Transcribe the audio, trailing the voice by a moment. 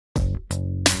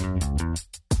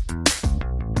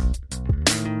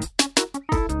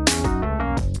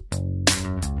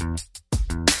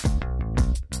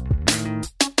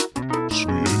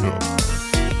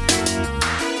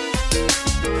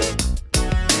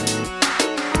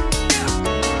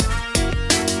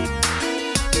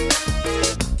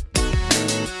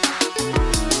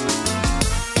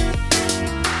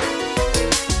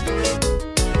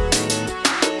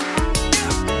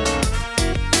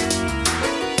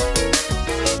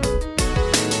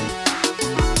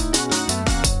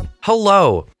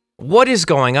Hello. What is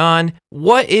going on?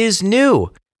 What is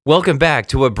new? Welcome back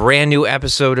to a brand new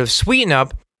episode of Sweeten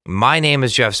Up. My name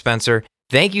is Jeff Spencer.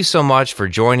 Thank you so much for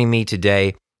joining me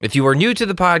today. If you are new to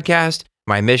the podcast,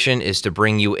 my mission is to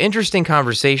bring you interesting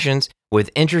conversations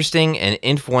with interesting and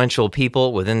influential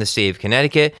people within the state of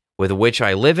Connecticut, with which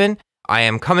I live in. I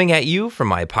am coming at you from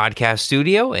my podcast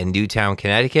studio in Newtown,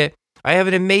 Connecticut. I have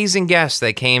an amazing guest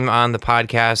that came on the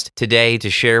podcast today to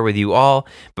share with you all.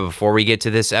 But before we get to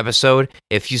this episode,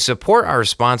 if you support our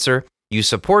sponsor, you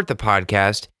support the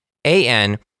podcast,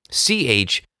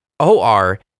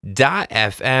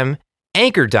 ANCHOR.FM,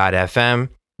 Anchor.fm,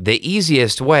 the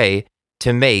easiest way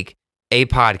to make a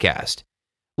podcast.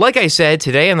 Like I said,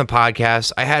 today on the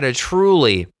podcast, I had a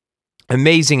truly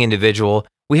amazing individual.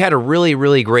 We had a really,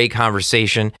 really great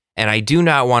conversation, and I do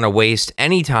not want to waste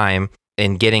any time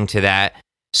in getting to that.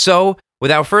 So,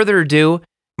 without further ado,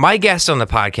 my guest on the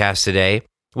podcast today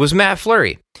was Matt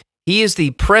Fleury. He is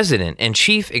the president and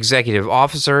chief executive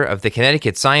officer of the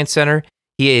Connecticut Science Center.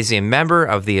 He is a member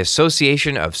of the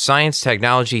Association of Science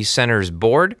Technology Centers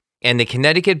Board and the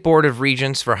Connecticut Board of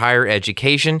Regents for Higher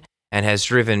Education, and has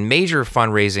driven major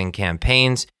fundraising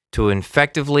campaigns to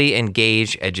effectively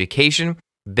engage education,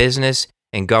 business,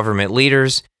 and government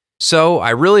leaders. So I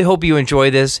really hope you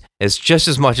enjoy this as just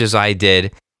as much as I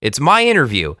did. It's my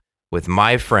interview with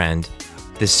my friend,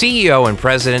 the CEO and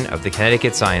president of the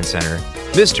Connecticut Science Center,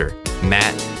 Mr.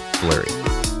 Matt Fleury.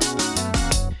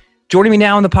 Joining me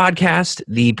now on the podcast,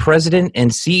 the president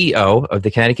and CEO of the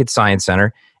Connecticut Science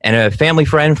Center and a family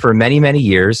friend for many, many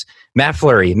years, Matt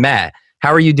Fleury. Matt,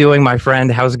 how are you doing, my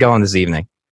friend? How's it going this evening?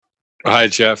 Hi,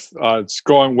 Jeff. It's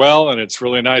going well, and it's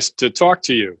really nice to talk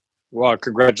to you. Well,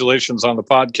 congratulations on the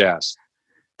podcast.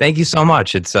 Thank you so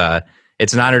much. It's an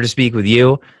honor to speak with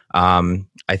you. I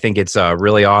think it's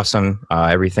really awesome,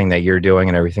 everything that you're doing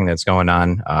and everything that's going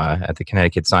on at the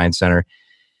Connecticut Science Center.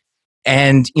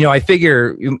 And, I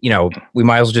figure, we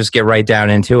might as well just get right down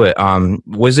into it.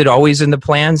 Was it always in the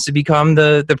plans to become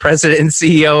the president and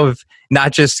CEO of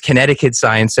not just Connecticut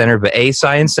Science Center, but a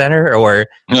Science Center? Or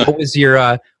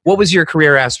what was your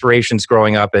career aspirations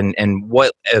growing up, and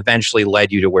what eventually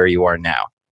led you to where you are now?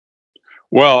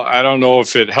 Well, I don't know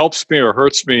if it helps me or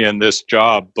hurts me in this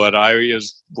job, but I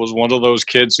was one of those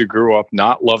kids who grew up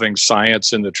not loving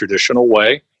science in the traditional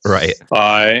way. Right.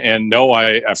 And no,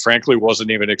 I frankly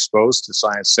wasn't even exposed to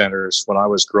science centers when I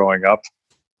was growing up.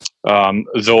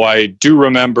 Though I do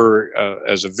remember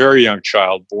as a very young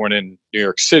child born in New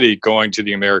York City going to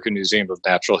the American Museum of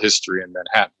Natural History in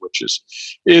Manhattan, which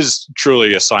is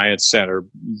truly a science center,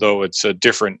 though it's a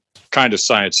different kind of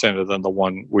science center than the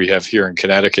one we have here in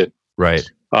Connecticut. Right.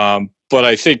 But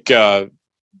I think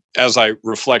as I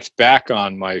reflect back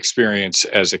on my experience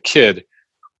as a kid,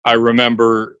 I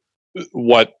remember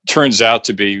what turns out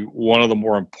to be one of the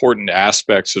more important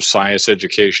aspects of science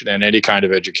education and any kind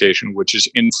of education, which is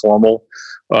informal,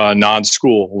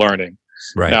 non-school learning.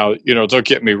 Right. Now, don't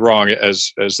get me wrong,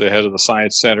 as the head of the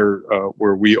Science Center,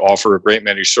 where we offer a great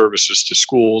many services to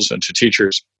schools and to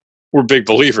teachers, we're big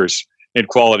believers in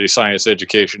quality science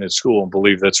education at school and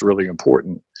believe that's really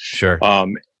important. Sure.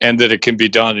 And that it can be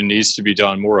done and needs to be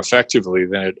done more effectively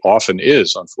than it often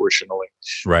is, unfortunately.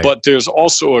 Right. But there's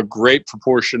also a great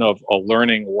proportion of a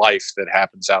learning life that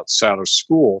happens outside of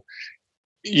school.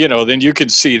 Then you can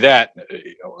see that,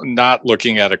 not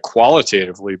looking at it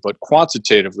qualitatively, but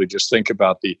quantitatively. Just think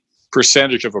about the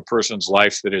percentage of a person's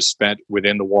life that is spent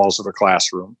within the walls of a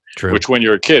classroom, True. Which when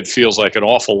you're a kid feels like an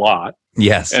awful lot.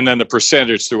 Yes. And then the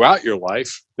percentage throughout your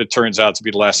life that turns out to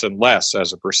be less and less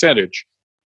as a percentage.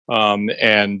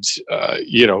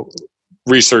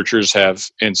 Researchers have,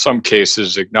 in some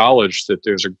cases, acknowledged that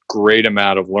there's a great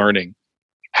amount of learning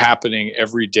happening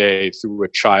every day through a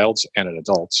child's and an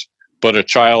adult's, but a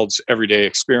child's everyday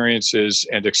experiences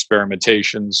and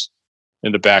experimentations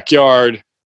in the backyard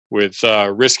with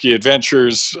risky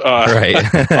adventures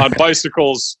right. on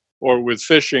bicycles, or with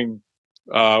fishing,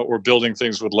 or building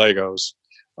things with Legos.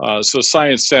 So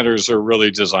science centers are really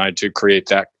designed to create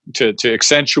that, to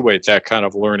accentuate that kind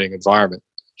of learning environment.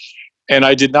 And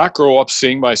I did not grow up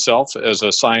seeing myself as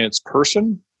a science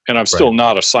person, and I'm still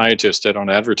not a scientist. I don't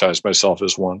advertise myself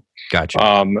as one.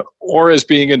 Gotcha. Or as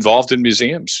being involved in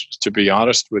museums, to be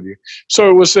honest with you. So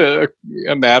it was a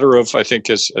matter of, I think,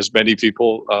 as many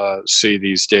people see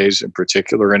these days, in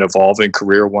particular, an evolving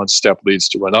career. One step leads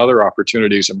to another.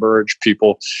 Opportunities emerge.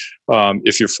 People,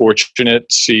 if you're fortunate,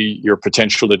 see your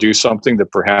potential to do something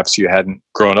that perhaps you hadn't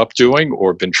grown up doing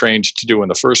or been trained to do in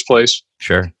the first place.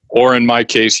 Sure. Or in my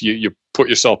case, you put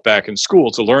yourself back in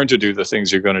school to learn to do the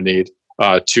things you're going to need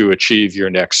to achieve your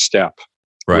next step.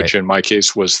 Right. Which in my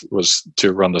case was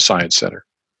to run the Science Center.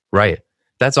 Right.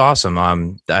 That's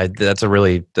awesome. That's a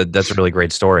really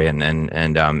great story, and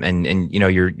you know,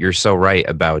 you're so right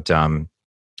about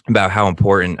how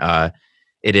important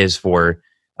it is for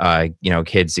you know,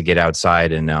 kids to get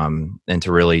outside and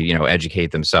to really, you know,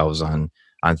 educate themselves on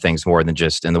things more than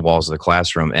just in the walls of the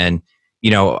classroom. And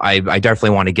you know, I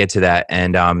definitely want to get to that.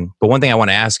 And but one thing I want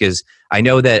to ask is, I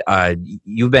know that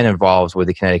you've been involved with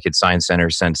the Connecticut Science Center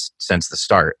since the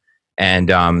start, and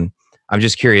I'm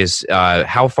just curious,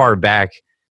 how far back,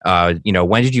 you know,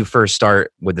 when did you first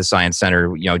start with the Science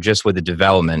Center? You know, just with the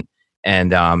development,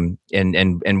 and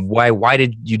why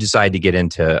did you decide to get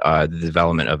into the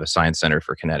development of a Science Center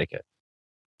for Connecticut?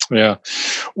 Yeah.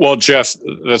 Well, Jeff,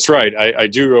 that's right. I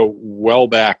do go well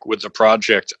back with the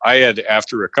project. I had,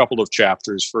 after a couple of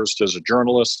chapters, first as a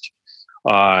journalist,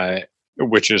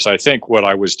 which is, I think, what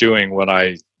I was doing when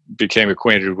I became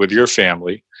acquainted with your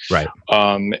family. Right.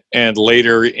 And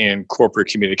later in corporate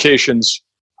communications,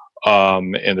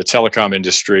 in the telecom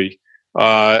industry.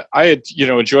 I had, you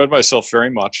know, enjoyed myself very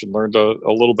much and learned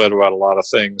a little bit about a lot of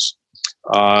things.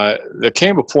 There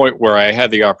came a point where I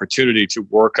had the opportunity to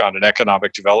work on an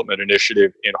economic development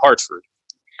initiative in Hartford.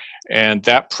 And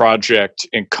that project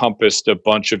encompassed a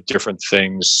bunch of different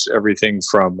things, everything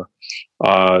from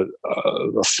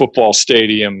the football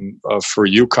stadium for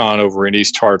UConn over in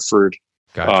East Hartford,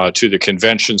 gotcha, to the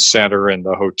convention center and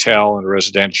the hotel and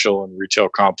residential and retail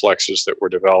complexes that were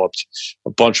developed,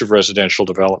 a bunch of residential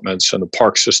developments, and the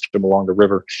park system along the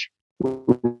river. We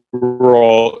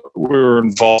were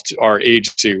involved. Our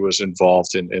agency was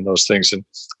involved in those things, and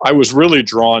I was really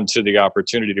drawn to the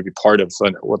opportunity to be part of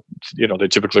what, you know, they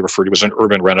typically refer to as an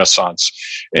urban renaissance.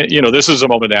 And you know, this is a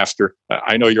moment after.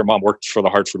 I know your mom worked for the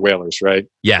Hartford Whalers, right?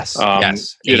 Yes.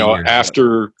 Yes. You know,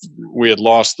 after we had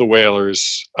lost the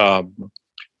Whalers,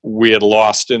 we had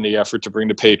lost in the effort to bring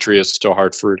the Patriots to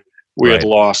Hartford. We had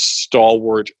lost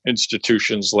stalwart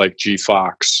institutions like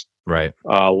GFox. Right.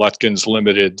 Lutgens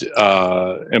Limited,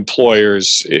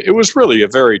 employers. It was really a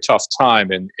very tough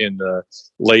time in the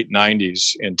late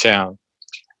 90s in town.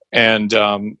 And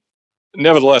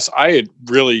nevertheless, I had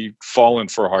really fallen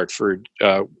for Hartford,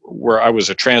 where I was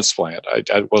a transplant.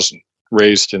 I wasn't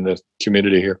raised in the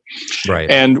community here. Right.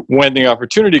 And when the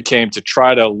opportunity came to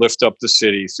try to lift up the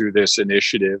city through this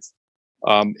initiative,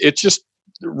 it just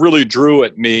really drew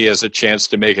at me as a chance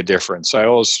to make a difference.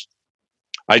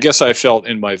 I guess I felt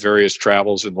in my various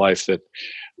travels in life that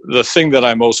the thing that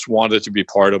I most wanted to be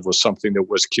part of was something that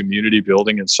was community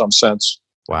building in some sense.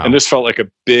 Wow. And this felt like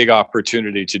a big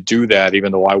opportunity to do that,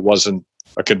 even though I wasn't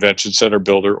a convention center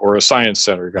builder or a science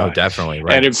center guy. Oh, definitely.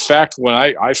 Right. And in fact, when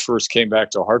I first came back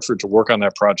to Hartford to work on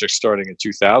that project starting in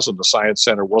 2000, the Science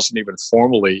Center wasn't even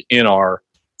formally in our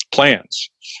plans.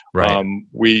 Right.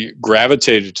 We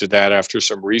gravitated to that after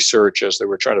some research as they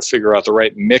were trying to figure out the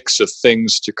right mix of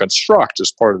things to construct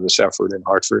as part of this effort in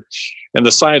Hartford. And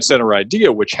the Science Center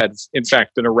idea, which had in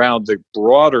fact been around the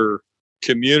broader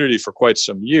community for quite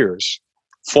some years,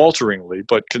 falteringly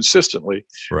but consistently,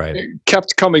 right,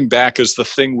 kept coming back as the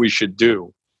thing we should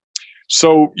do.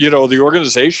 So, you know, the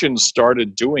organization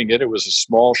started doing it. It was a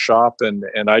small shop, and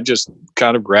I just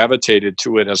kind of gravitated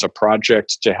to it as a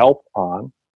project to help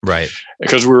on. Right.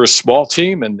 Because we were a small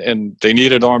team and they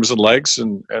needed arms and legs.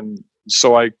 And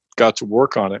so I got to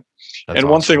work on it. That's and awesome.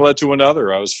 One thing led to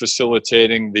another. I was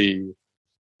facilitating the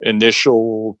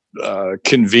initial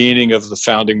convening of the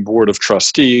founding board of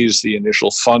trustees, the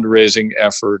initial fundraising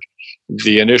effort,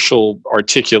 the initial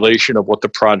articulation of what the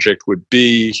project would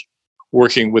be,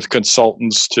 working with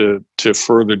consultants to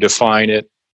further define it,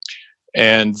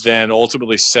 and then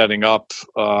ultimately setting up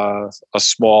a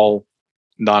small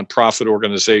nonprofit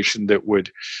organization that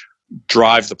would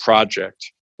drive the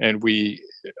project. And we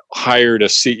hired a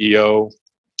CEO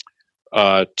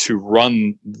to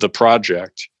run the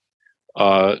project,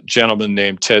 a gentleman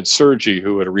named Ted Sergi,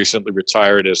 who had recently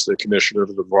retired as the commissioner of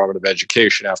the Department of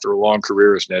Education after a long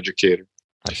career as an educator.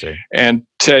 I see. And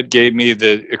Ted gave me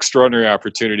the extraordinary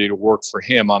opportunity to work for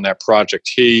him on that project.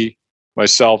 He,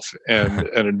 myself, and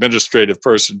an administrative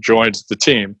person joined the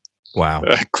team. Wow.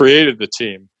 Created the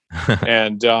team.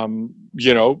 And,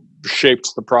 you know,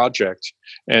 shaped the project.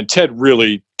 And Ted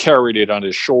really carried it on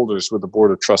his shoulders with the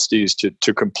Board of Trustees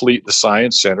to complete the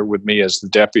Science Center with me as the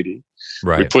deputy.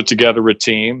 Right. We put together a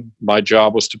team. My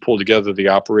job was to pull together the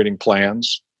operating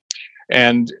plans.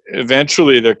 And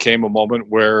eventually there came a moment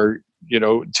where, you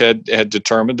know, Ted had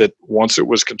determined that once it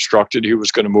was constructed, he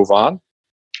was going to move on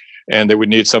and they would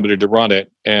need somebody to run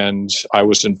it. And I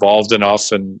was involved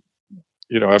enough and,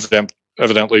 you know,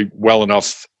 evidently well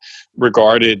enough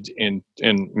regarded in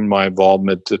my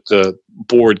involvement that the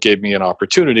board gave me an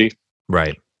opportunity,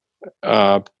 right,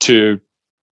 to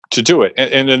to do it.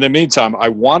 And in the meantime, I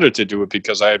wanted to do it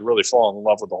because I had really fallen in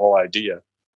love with the whole idea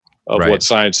of what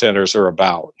science centers are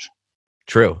about.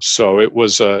 True. So it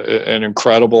was an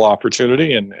incredible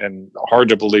opportunity, and hard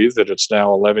to believe that it's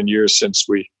now 11 years since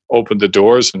we opened the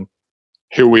doors, and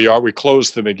here we are. We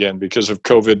closed them again because of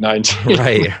COVID-19,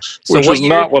 right? So which was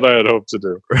not what I had hoped to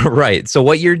do. Right. So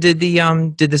what year did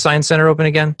the Science Center open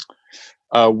again?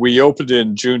 We opened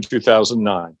in June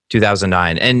 2009.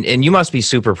 2009, and you must be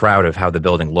super proud of how the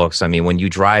building looks. I mean, when you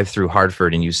drive through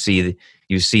Hartford and you see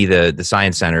the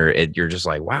Science Center, you're just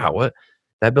like, wow, what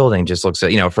that building just looks.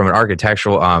 From an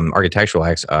architectural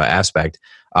aspect.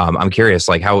 I'm curious,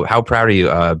 like how proud are you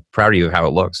of how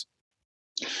it looks?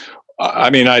 I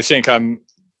mean, I think I'm,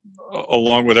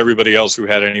 along with everybody else who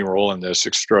had any role in this,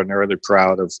 extraordinarily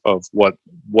proud of what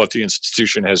the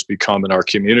institution has become in our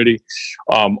community.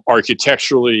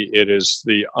 Architecturally, it is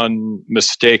the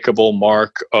unmistakable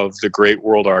mark of the great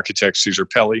world architect Cesar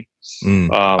Pelli, who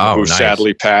nice.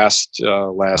 Sadly passed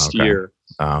last year.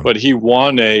 But he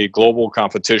won a global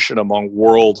competition among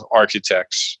world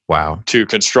architects to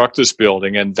construct this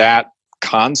building, and that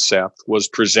concept was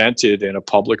presented in a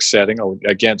public setting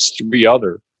against 3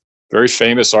 other very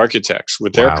famous architects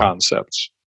with their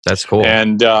concepts. That's cool.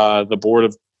 And the board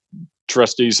of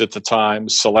trustees at the time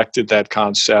selected that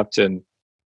concept. And,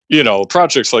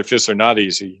 projects like this are not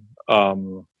easy.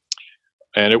 And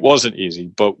it wasn't easy,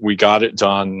 but we got it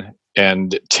done.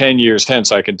 And 10 years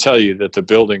hence, I can tell you that the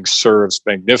building serves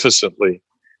magnificently,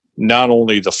 not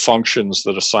only the functions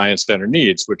that a science center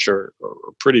needs, which are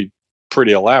pretty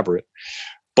elaborate,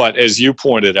 but as you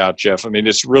pointed out, Jeff, I mean,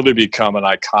 it's really become an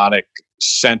iconic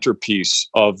centerpiece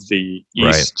of the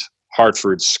East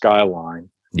Hartford skyline.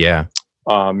 Yeah.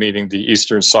 Meaning the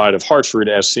eastern side of Hartford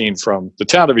as seen from the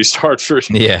town of East Hartford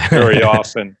very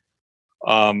often.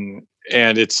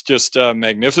 And it's just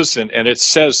magnificent. And it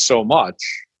says so much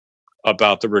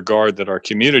about the regard that our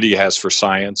community has for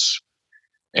science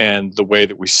and the way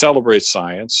that we celebrate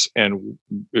science. And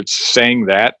it's saying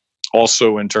that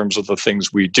also in terms of the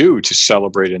things we do to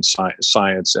celebrate in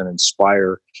science and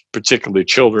inspire particularly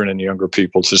children and younger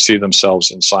people to see themselves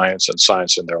in science and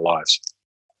science in their lives.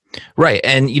 Right.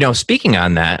 And, speaking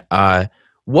on that,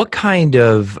 what kind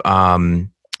of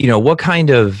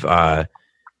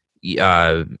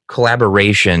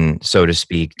collaboration, so to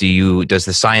speak, does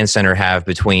the Science Center have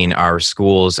between our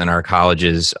schools and our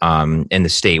colleges in the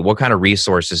state? What kind of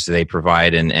resources do they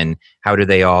provide, and how do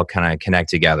they all kind of connect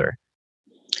together?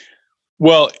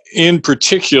 Well, in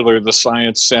particular, the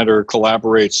Science Center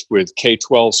collaborates with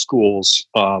K-12 schools,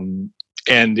 and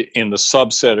in the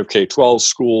subset of K-12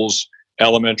 schools,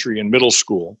 elementary and middle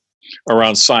school,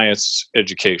 around science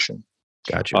education.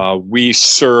 Gotcha. We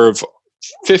serve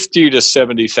 50 to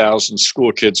 70,000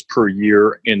 school kids per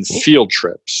year in field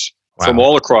trips from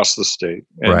all across the state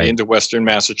and into Western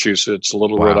Massachusetts, a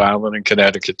little Rhode Island and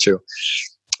Connecticut too.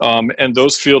 And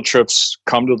those field trips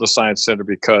come to the Science Center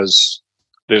because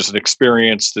there's an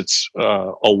experience that's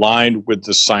aligned with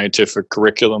the scientific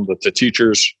curriculum that the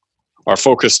teachers are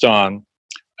focused on.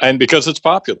 And because it's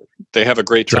popular, they have a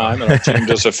great time, and our team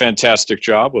does a fantastic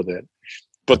job with it.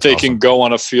 But they can go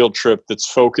on a field trip that's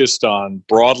focused on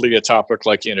broadly a topic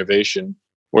like innovation,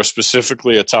 or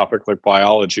specifically a topic like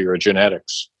biology or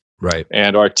genetics. Right.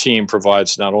 And our team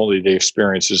provides not only the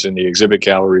experiences in the exhibit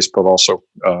galleries, but also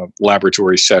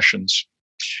laboratory sessions.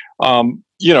 So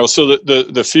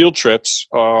the field trips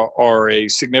are a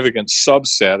significant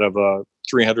subset of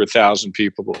 300,000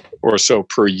 people or so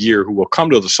per year who will come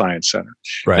to the Science Center.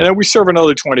 Right. And then we serve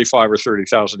another 25 or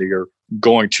 30,000 a year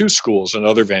going to schools and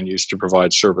other venues to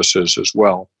provide services as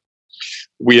well.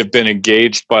 We have been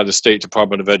engaged by the State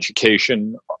Department of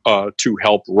Education to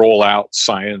help roll out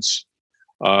science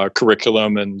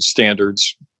curriculum and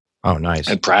standards. Oh, nice.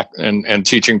 And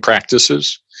teaching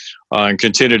practices, and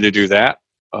continue to do that.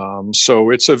 So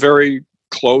it's a very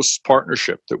close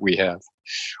partnership that we have.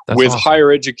 That's with awesome.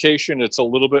 Higher education, it's a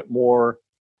little bit more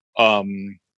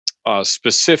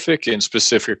specific in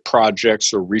specific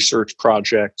projects or research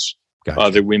projects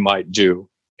that we might do.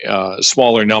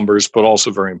 Smaller numbers, but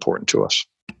also very important to us.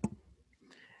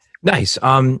 Nice.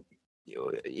 And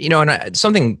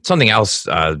something else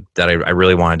that I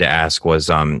really wanted to ask was,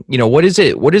 what is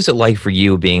it like for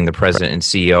you being the president and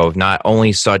CEO of not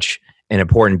only such an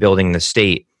important building in the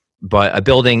state, but a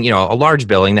building, a large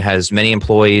building that has many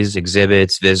employees,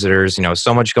 exhibits, visitors,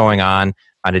 so much going on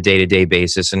a day-to-day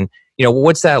basis. And,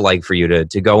 what's that like for you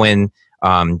to go in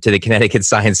to the Connecticut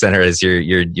Science Center as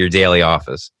your daily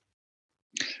office?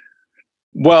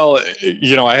 Well,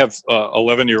 I have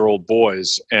 11-year-old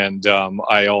boys, and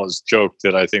I always joke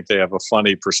that I think they have a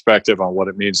funny perspective on what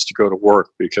it means to go to work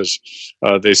because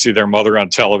they see their mother on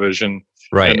television,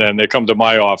 Right. and then they come to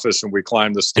my office and we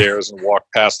climb the stairs and walk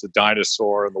past the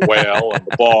dinosaur and the whale and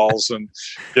the balls and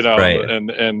Right.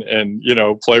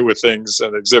 and play with things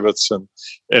and exhibits, and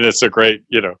it's a great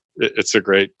it's a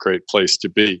great place to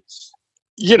be.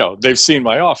 They've seen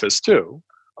my office too,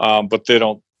 but they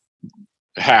don't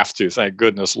have to, thank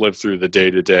goodness, live through the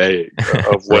day-to-day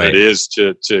of what Right. it is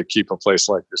to keep a place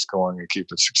like this going and keep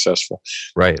it successful.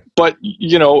 Right. But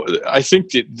I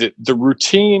think that the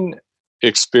routine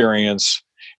experience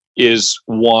is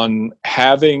one,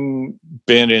 having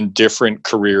been in different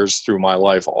careers through my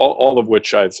life, all of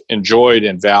which I've enjoyed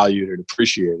and valued and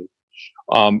appreciated.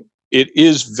 It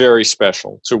is very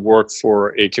special to work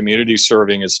for a community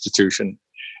serving institution,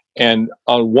 and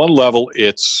on one level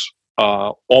it's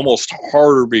almost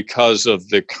harder because of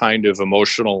the kind of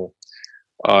emotional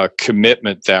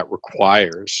commitment that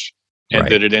requires and Right.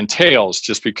 that it entails,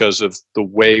 just because of the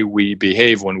way we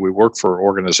behave when we work for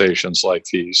organizations like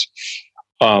these.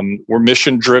 We're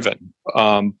mission driven,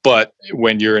 but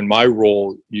when you're in my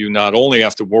role, you not only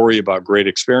have to worry about great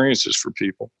experiences for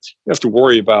people, you have to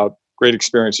worry about great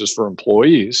experiences for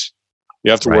employees.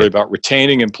 You have to worry Right. about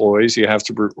retaining employees. You have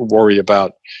to worry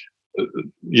about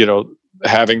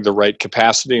having the right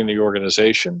capacity in the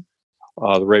organization,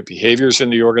 the right behaviors in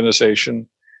the organization,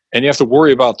 and you have to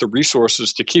worry about the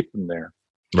resources to keep them there.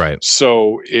 Right.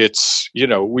 So it's,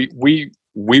 we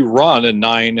run a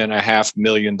 $9.5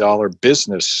 million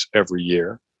business every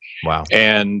year. Wow.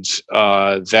 And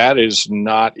that is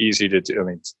not easy to do. I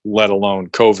mean, let alone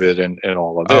COVID and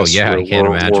all of this. Oh yeah, I can't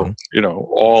imagine. We're,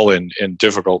 all in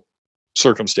difficult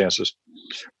circumstances.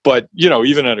 But,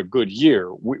 even at a good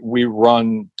year, we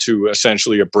run to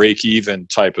essentially a break-even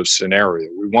type of scenario.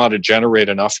 We want to generate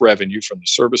enough revenue from the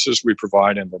services we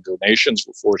provide and the donations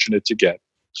we're fortunate to get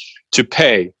to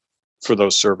pay for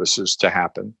those services to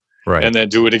happen. Right. And then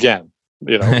do it again,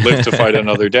 live to fight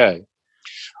another day.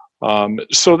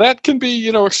 So that can be,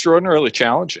 extraordinarily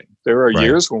challenging. There are Right.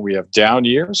 years when we have down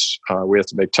years. We have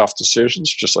to make tough decisions,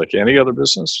 just like any other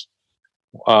business.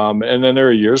 And then there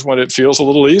are years when it feels a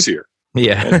little easier.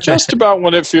 Yeah. And just about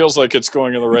when it feels like it's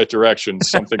going in the right direction,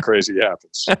 something crazy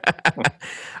happens.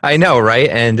 I know, right?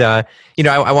 And I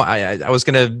was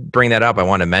going to bring that up. I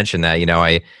want to mention that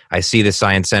I see the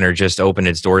Science Center just opened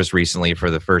its doors recently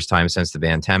for the first time since the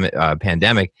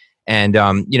pandemic, and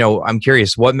I'm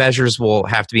curious what measures will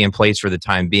have to be in place for the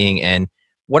time being, and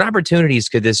what opportunities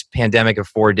could this pandemic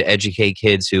afford to educate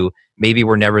kids who maybe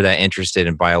were never that interested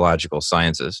in biological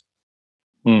sciences?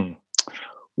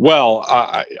 Well,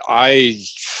 I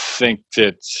think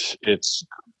that it's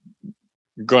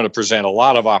going to present a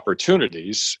lot of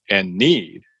opportunities and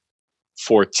need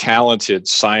for talented,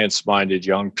 science-minded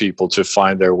young people to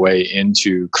find their way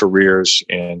into careers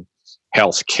in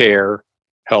health care,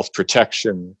 health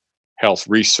protection, health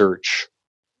research,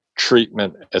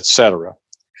 treatment, etc.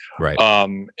 Right.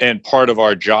 And part of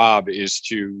our job is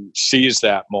to seize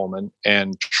that moment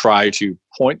and try to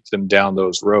point them down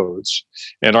those roads.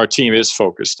 And our team is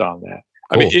focused on that.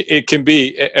 Cool. I mean, it can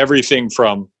be everything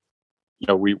from,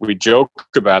 we joke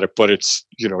about it, but it's,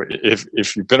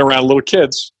 if you've been around little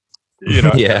kids,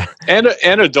 Yeah. and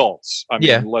adults. I mean,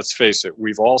 Yeah. let's face it,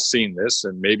 we've all seen this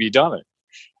and maybe done it.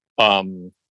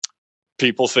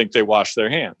 People think they wash their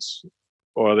hands,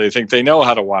 or they think they know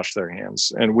how to wash their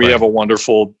hands. And we Right. have a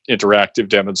wonderful interactive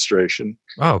demonstration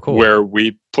Oh, cool. where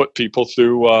we put people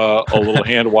through a little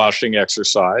hand washing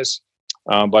exercise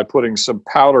by putting some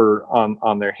powder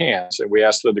on their hands. And we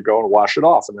ask them to go and wash it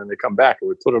off. And then they come back and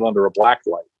we put it under a black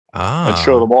light and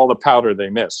show them all the powder they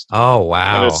missed. Oh,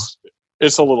 wow. And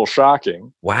it's a little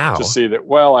shocking Wow. to see that,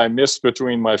 well, I missed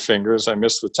between my fingers, I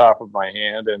missed the top of my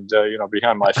hand, and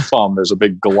behind my thumb there's a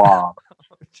big glob.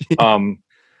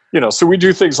 So we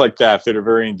do things like that are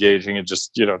very engaging and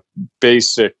just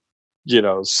basic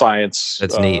science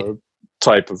That's neat.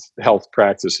 type of health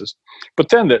practices. But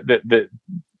then the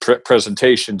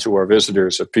presentation to our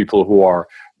visitors of people who are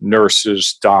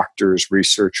nurses, doctors,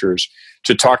 researchers,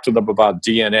 to talk to them about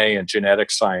DNA and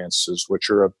genetic sciences, which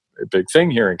are a big thing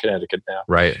here in Connecticut now.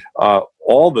 Right.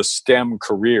 All the STEM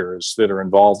careers that are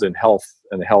involved in health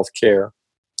and healthcare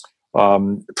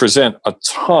present a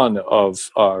ton of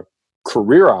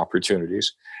career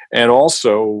opportunities and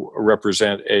also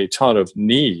represent a ton of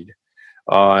need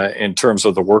in terms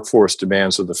of the workforce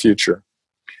demands of the future.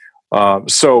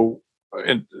 So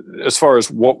as far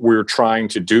as what we're trying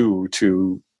to do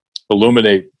to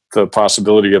illuminate the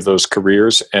possibility of those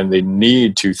careers and the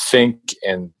need to think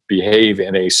and behave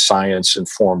in a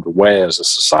science-informed way as a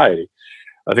society,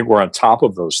 I think we're on top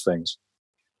of those things.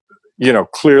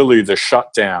 Clearly the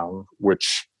shutdown,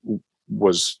 which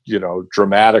was,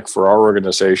 dramatic for our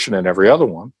organization and every other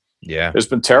one, has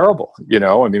been terrible.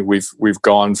 We've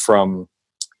gone from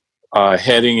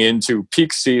heading into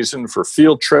peak season for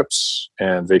field trips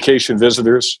and vacation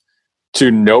visitors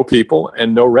to no people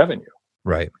and no revenue.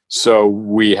 Right. So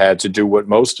we had to do what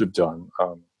most have done,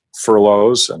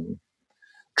 furloughs and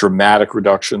dramatic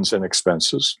reductions in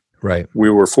expenses. Right. We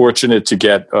were fortunate to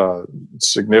get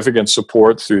significant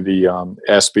support through the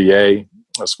SBA,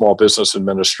 a Small Business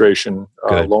Administration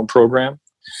loan program,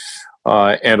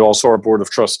 and also our Board of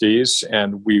Trustees.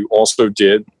 And we also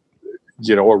did,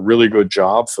 a really good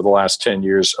job for the last 10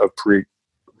 years of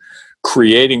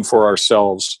creating for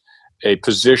ourselves a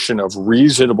position of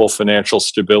reasonable financial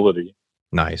stability.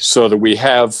 Nice. So that we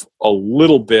have a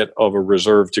little bit of a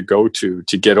reserve to go to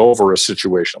get over a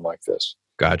situation like this.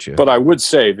 Gotcha. But I would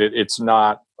say that it's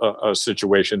not a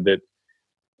situation that,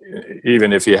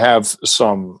 even if you have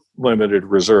some limited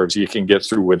reserves, you can get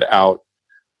through without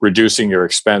reducing your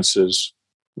expenses,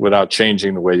 without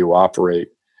changing the way you operate,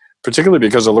 particularly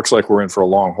because it looks like we're in for a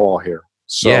long haul here.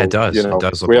 So, yeah, it does. It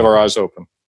does look we have our eyes open.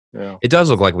 Yeah. It does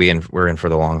look like we're in for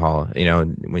the long haul.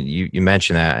 When you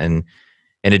mention that, and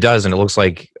it does, and it looks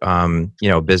like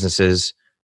businesses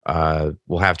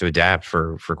will have to adapt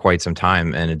for quite some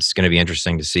time, and it's going to be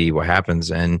interesting to see what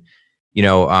happens. And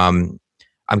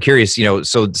I'm curious,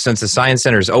 so since the Science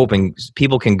Center is open,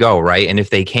 people can go, right? And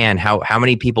if they can, how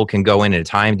many people can go in at a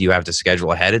time? Do you have to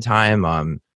schedule ahead of time?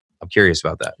 I'm curious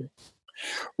about that.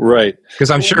 Right.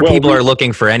 Because I'm sure people are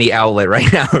looking for any outlet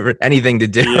right now, or anything to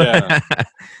do. Yeah.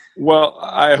 Well,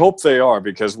 I hope they are,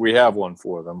 because we have one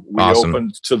for them. We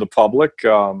opened to the public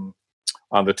on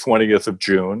the 20th of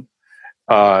June.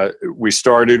 We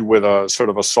started with a sort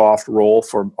of a soft roll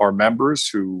for our members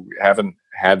who haven't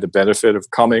had the benefit of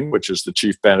coming, which is the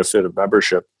chief benefit of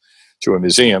membership to a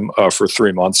museum, for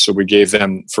 3 months. So we gave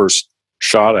them first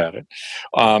shot at it.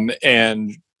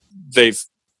 And they've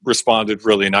responded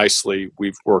really nicely.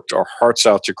 We've worked our hearts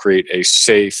out to create a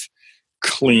safe,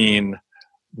 clean,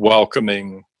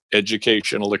 welcoming,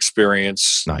 educational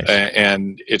experience. Nice.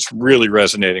 And it's really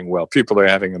resonating well. People are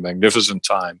having a magnificent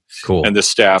time. Cool. And the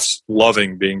staff's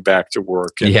loving being back to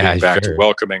work and being back to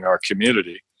welcoming our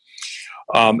community.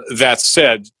 That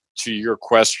said, to your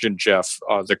question, Jeff,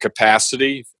 the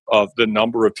capacity of the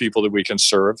number of people that we can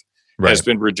serve has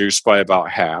been reduced by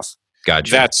about half.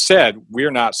 Gotcha. That said, we're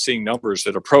not seeing numbers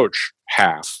that approach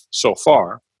half so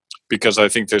far, because I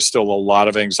think there's still a lot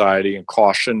of anxiety and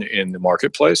caution in the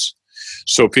marketplace.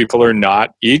 So people are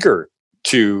not eager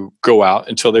to go out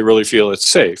until they really feel it's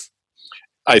safe.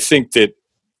 I think that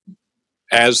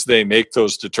as they make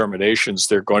those determinations,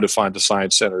 they're going to find the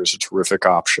Science Center is a terrific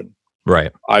option.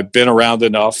 Right. I've been around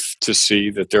enough to see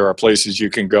that there are places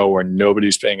you can go where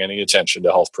nobody's paying any attention to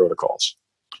health protocols.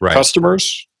 Right.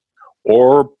 Customers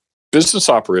or business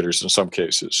operators in some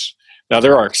cases. Now,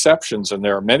 there are exceptions, and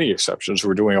there are many exceptions.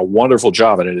 We're doing a wonderful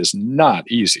job, and it is not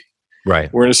easy.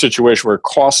 Right. We're in a situation where it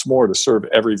costs more to serve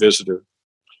every visitor,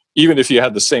 even if you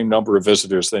had the same number of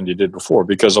visitors than you did before,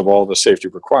 because of all the safety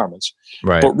requirements.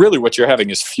 Right. But really what you're having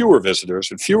is fewer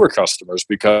visitors and fewer customers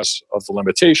because of the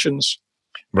limitations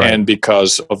and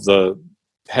because of the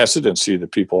hesitancy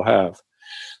that people have.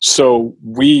 So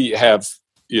we have,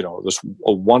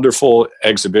 a wonderful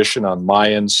exhibition on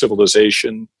Mayan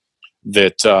civilization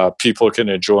that people can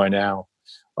enjoy now.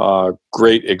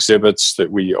 Great exhibits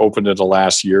that we opened in the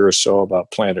last year or so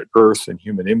about planet Earth and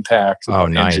human impact,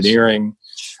 engineering.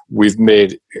 We've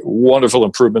made wonderful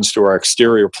improvements to our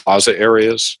exterior plaza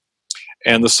areas.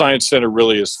 And the Science Center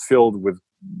really is filled with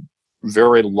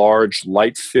very large,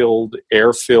 light-filled,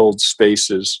 air-filled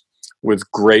spaces with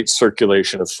great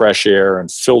circulation of fresh air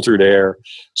and filtered air,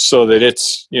 so that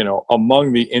it's,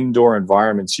 among the indoor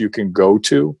environments you can go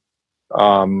to,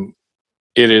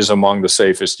 it is among the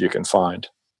safest you can find.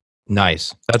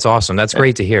 Nice. That's awesome. That's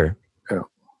great to hear. Yeah.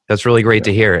 That's really great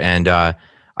to hear. And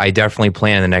I definitely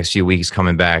plan the next few weeks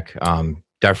coming back,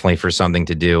 definitely for something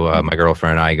to do. My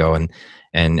girlfriend and I go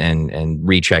and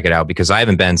recheck it out, because I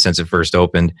haven't been since it first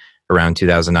opened around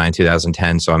 2009,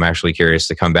 2010. So I'm actually curious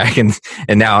to come back and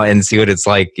now and see what it's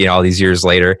like, all these years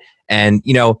later. And,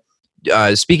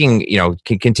 speaking,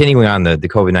 continuing on the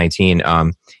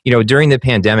COVID-19, during the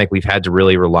pandemic, we've had to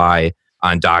really rely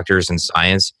on doctors and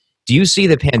science. Do you see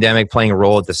the pandemic playing a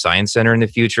role at the Science Center in the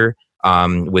future,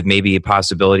 with maybe a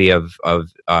possibility of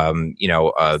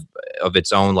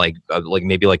its own, like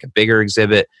maybe like a bigger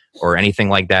exhibit or anything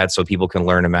like that, so people can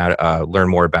learn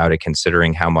more about it,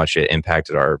 considering how much it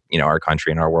impacted our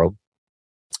country and our world?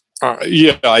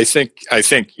 Yeah, I think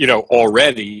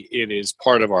already it is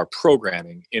part of our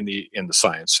programming in the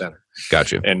Science Center.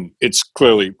 Gotcha. And it's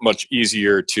clearly much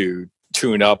easier to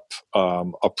tune up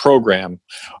a program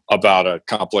about a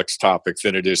complex topic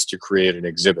than it is to create an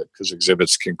exhibit, because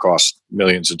exhibits can cost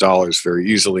millions of dollars very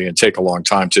easily and take a long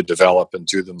time to develop and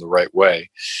do them the right way.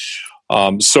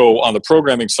 So on the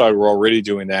programming side, we're already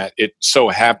doing that. It so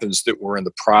happens that we're in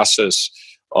the process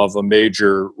of a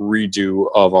major redo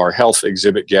of our health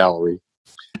exhibit gallery.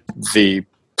 The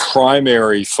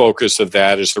primary focus of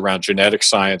that is around genetic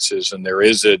sciences, and there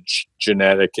is a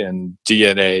genetic and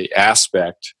DNA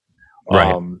aspect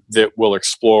that we'll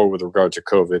explore with regard to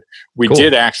COVID. We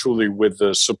did actually, with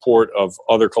the support of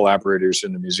other collaborators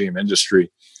in the museum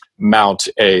industry, mount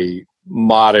a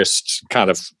modest kind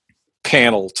of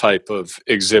panel type of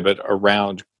exhibit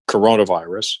around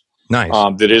coronavirus. Nice.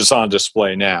 That is on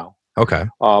display now. Okay.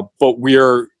 But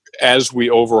as we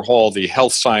overhaul the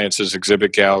health sciences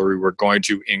exhibit gallery, we're going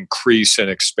to increase and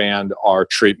expand our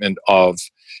treatment of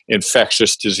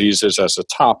infectious diseases as a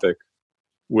topic,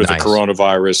 with the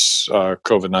coronavirus,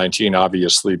 COVID-19,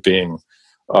 obviously being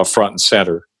front and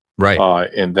center,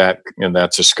 in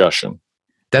that discussion.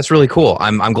 That's really cool.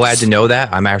 I'm glad to know that.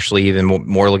 I'm actually even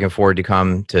more looking forward to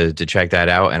come to check that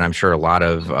out, and I'm sure a lot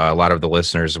of the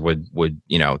listeners would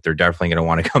they're definitely going to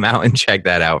want to come out and check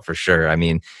that out for sure. I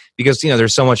mean, because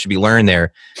there's so much to be learned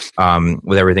there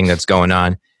with everything that's going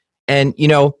on, and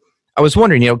I was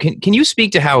wondering, can you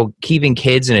speak to how keeping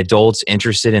kids and adults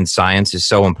interested in science is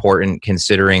so important,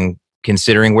 considering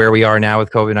where we are now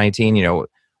with COVID-19?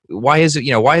 Why is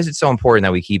it so important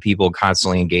that we keep people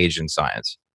constantly engaged in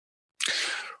science?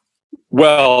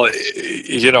 Well,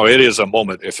 it is a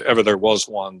moment, if ever there was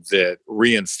one, that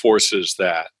reinforces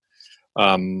that.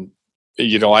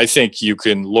 I think you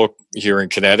can look here in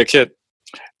Connecticut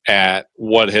at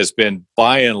what has been,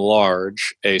 by and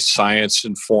large, a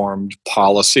science-informed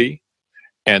policy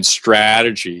and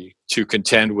strategy to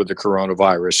contend with the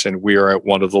coronavirus. And we are at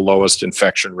one of the lowest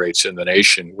infection rates in the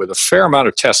nation with a fair amount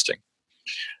of testing.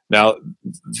 Now,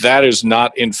 that is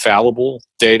not infallible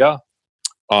data.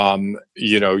 I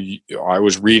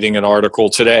was reading an article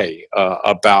today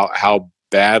about how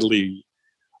badly,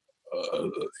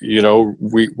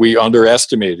 we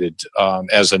underestimated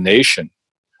as a nation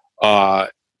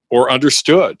or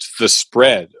understood the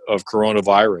spread of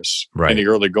coronavirus in the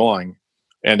early going,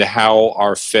 and how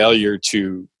our failure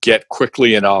to get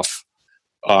quickly enough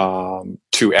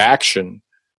to action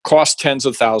cost tens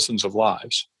of thousands of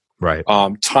lives. Right.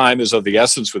 Time is of the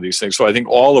essence with these things. So I think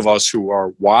all of us who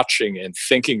are watching and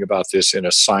thinking about this in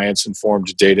a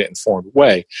science-informed, data-informed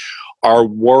way are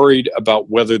worried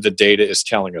about whether the data is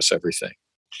telling us everything.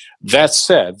 That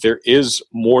said, there is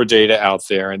more data out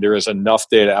there, and there is enough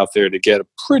data out there to get a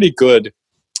pretty good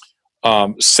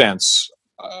sense,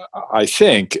 I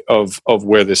think, of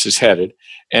where this is headed.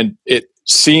 And it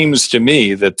seems to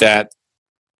me that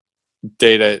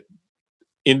data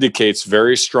indicates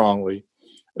very strongly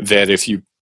that if you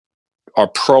are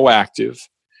proactive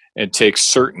and take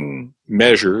certain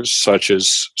measures such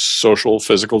as social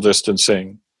physical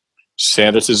distancing,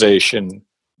 sanitization,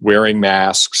 wearing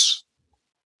masks,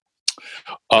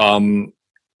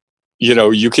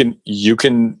 you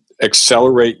can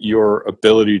accelerate your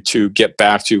ability to get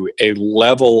back to a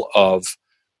level of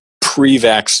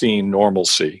pre-vaccine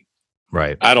normalcy.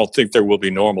 Right. I don't think there will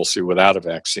be normalcy without a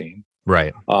vaccine.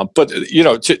 Right. But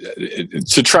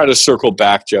to try to circle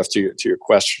back, Jeff, to your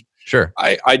question. Sure.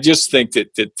 I just think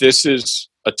that this is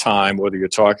a time, whether you're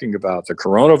talking about the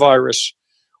coronavirus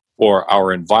or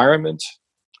our environment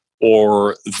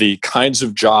or the kinds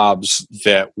of jobs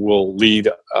that will lead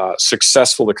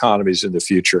successful economies in the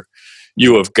future,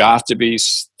 you have got to be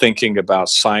thinking about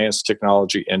science,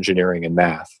 technology, engineering, and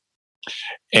math.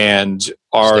 And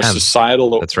our STEM.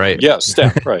 societal... That's right. Yeah,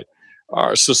 STEM, right.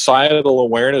 Our societal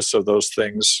awareness of those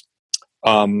things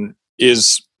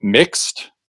is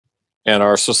mixed, and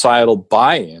our societal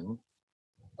buy-in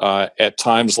at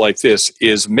times like this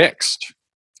is mixed.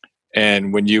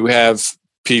 And when you have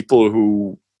people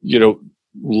who,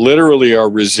 literally are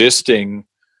resisting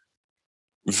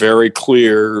very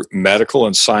clear medical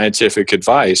and scientific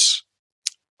advice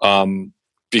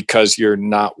because you're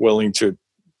not willing to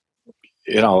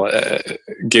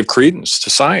give credence to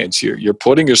science, you're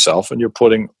putting yourself and you're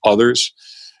putting others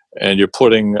and you're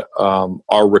putting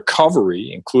our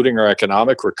recovery, including our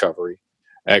economic recovery,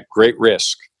 at great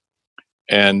risk.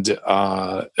 And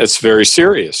it's very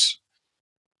serious.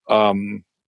 And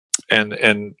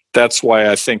that's why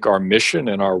I think our mission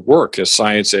and our work as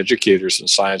science educators and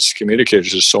science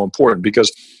communicators is so important,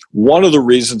 because one of the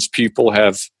reasons people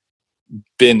have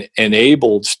been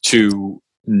enabled to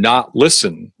not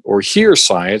listen or hear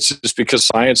science is because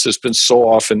science has been so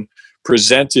often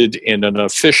presented in an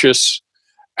officious,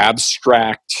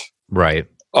 abstract, Right.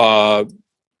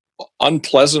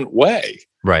 Unpleasant way.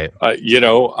 Right.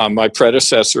 My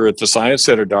predecessor at the Science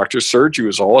Center, Dr. Sergi,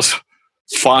 was always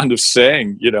fond of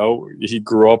saying, he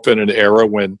grew up in an era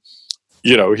when,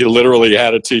 he literally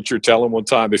had a teacher tell him one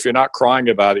time, if you're not crying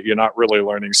about it, you're not really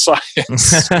learning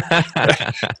science.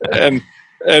 and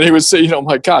he would say,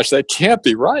 my gosh, that can't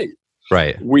be right.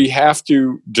 Right. We have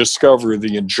to discover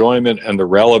the enjoyment and the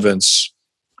relevance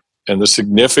and the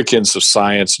significance of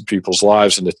science in people's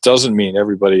lives. And it doesn't mean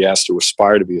everybody has to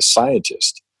aspire to be a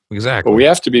scientist. Exactly. But we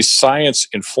have to be science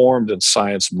informed and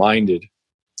science minded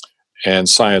and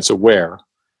science aware.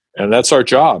 And that's our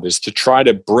job, is to try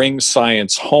to bring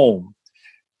science home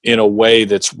in a way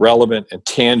that's relevant and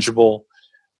tangible,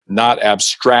 not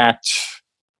abstract,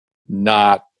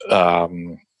 not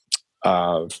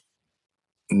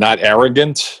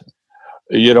arrogant.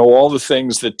 All the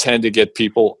things that tend to get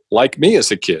people like me as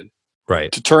a kid,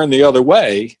 right, to turn the other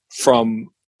way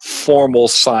from formal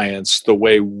science the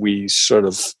way we sort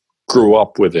of grew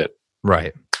up with it.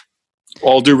 Right.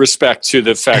 All due respect to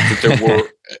the fact that there were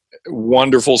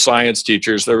wonderful science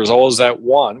teachers. There was always that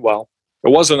one. Well, it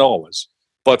wasn't always,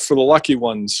 but for the lucky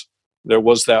ones, there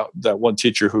was that one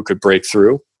teacher who could break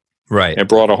through, right, and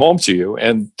brought it home to you.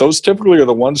 And those typically are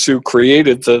the ones who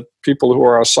created the people who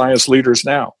are our science leaders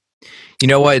now. You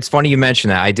know what? It's funny you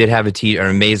mentioned that. I did have an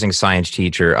amazing science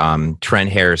teacher, Trent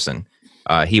Harrison.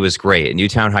 He was great at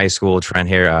Newtown High School. Trent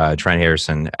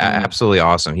Harrison, absolutely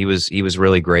awesome. He was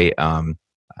really great.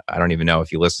 I don't even know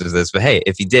if you listened to this, but hey,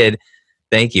 if you did,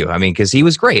 thank you. I mean, because he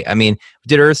was great. I mean,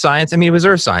 did earth science. I mean, it was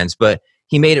earth science, but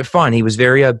he made it fun. He was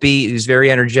very upbeat. He was very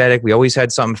energetic. We always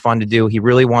had something fun to do. He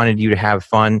really wanted you to have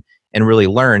fun and really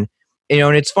learn.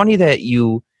 And it's funny that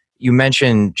you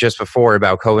mentioned just before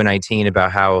about COVID-19,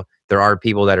 about how there are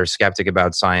people that are skeptic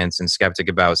about science and skeptic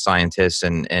about scientists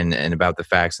and about the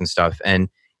facts and stuff. And,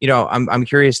 I'm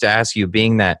curious to ask you,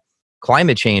 being that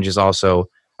climate change is also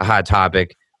a hot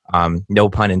topic, no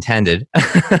pun intended,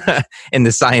 in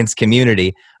the science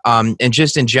community, and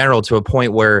just in general, to a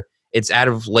point where it's as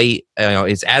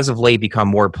of late become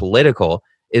more political.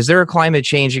 Is there a climate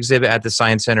change exhibit at the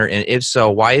Science Center? And if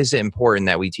so, why is it important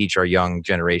that we teach our young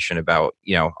generation about,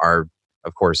 our,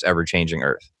 of course, ever-changing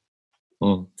Earth?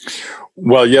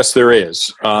 Well, yes, there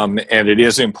is. And it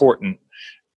is important.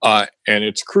 And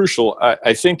it's crucial.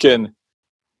 I think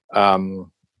I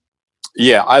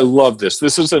love this.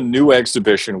 This is a new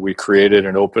exhibition we created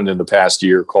and opened in the past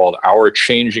year called Our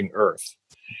Changing Earth.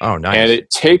 Oh, nice. And it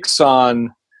takes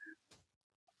on,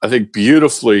 I think,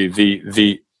 beautifully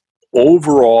the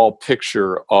overall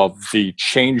picture of the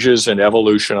changes and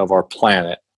evolution of our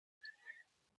planet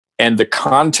and the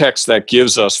context that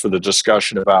gives us for the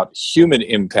discussion about human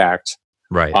impact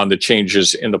on the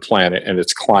changes in the planet and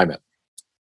its climate.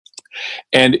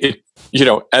 And it,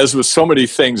 as with so many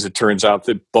things, it turns out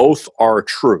that both are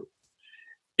true.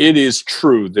 It is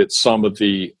true that some of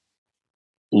the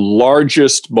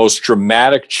largest, most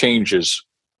dramatic changes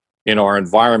in our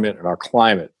environment and our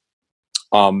climate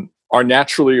are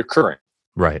naturally occurring,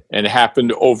 right, and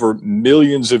happened over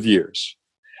millions of years.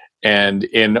 And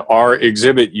in our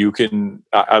exhibit,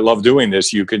 I love doing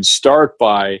this, you can start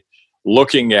by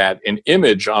looking at an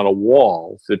image on a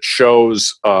wall that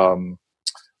shows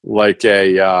like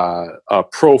a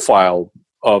profile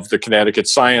of the Connecticut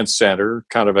Science Center,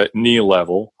 kind of at knee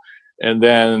level, and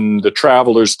then the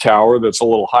Travelers Tower that's a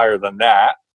little higher than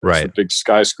that, right, a big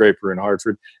skyscraper in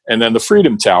Hartford, and then the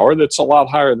Freedom Tower that's a lot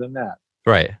higher than that.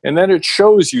 Right. And then it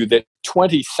shows you that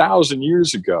 20,000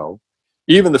 years ago,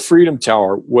 even the Freedom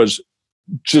Tower was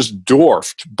just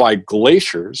dwarfed by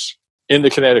glaciers in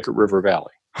the Connecticut River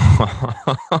Valley.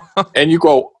 And you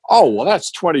go, oh, well,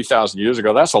 that's 20,000 years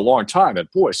ago. That's a long time. And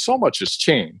boy, so much has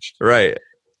changed. Right.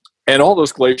 And all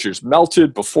those glaciers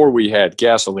melted before we had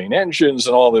gasoline engines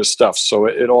and all this stuff. So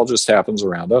it all just happens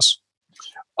around us.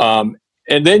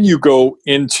 And then you go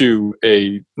into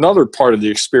another part of the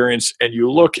experience and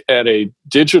you look at a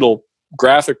digital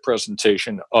graphic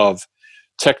presentation of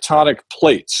tectonic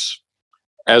plates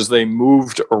as they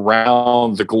moved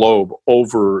around the globe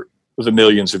over the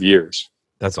millions of years.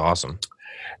 That's awesome.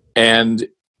 And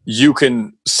you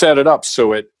can set it up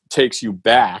so it takes you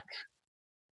back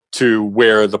to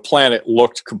where the planet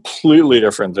looked completely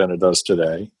different than it does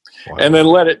today. Wow. And then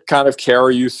let it kind of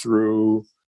carry you through,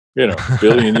 a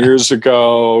billion years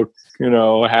ago,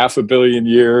 500 million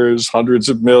years, hundreds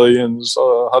of millions,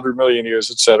 100 million years,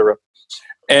 etc.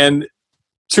 And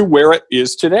to where it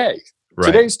is today,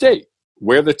 today's date,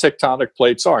 where the tectonic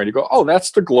plates are. And you go, oh,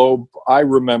 that's the globe I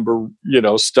remember,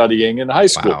 studying in high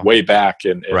school, Wow. way back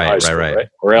in high school, right.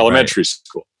 Or elementary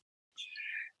school.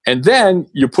 And then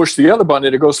you push the other button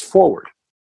and it goes forward.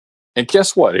 And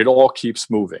guess what? It all keeps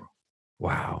moving.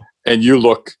 Wow. And you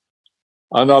look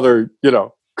another,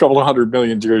 couple of 100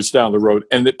 million years down the road,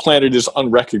 and the planet is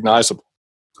unrecognizable.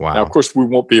 Wow. Now, of course, we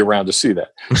won't be around to see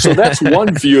that. So that's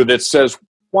one view that says,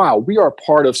 wow, we are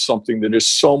part of something that is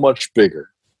so much bigger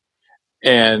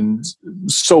and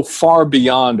so far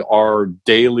beyond our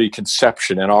daily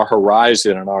conception and our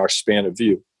horizon and our span of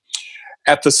view.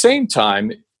 At the same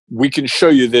time, we can show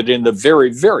you that in the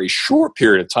very, very short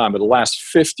period of time, of the last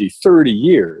 50, 30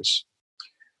 years,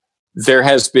 there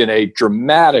has been a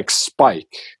dramatic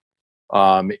spike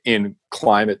in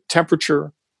climate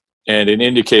temperature and in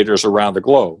indicators around the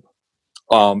globe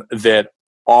that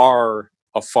are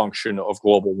a function of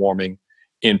global warming,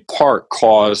 in part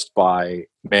caused by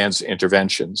man's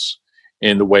interventions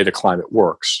in the way the climate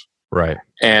works. Right.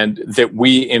 And that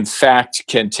we, in fact,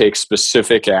 can take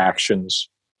specific actions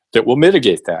that will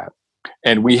mitigate that.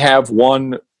 And we have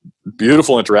one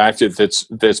beautiful interactive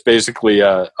that's basically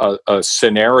a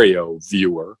scenario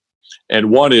viewer. And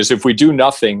one is, if we do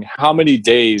nothing, how many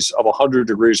days of 100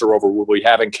 degrees or over will we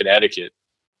have in Connecticut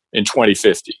in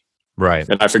 2050? Right.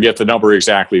 And I forget the number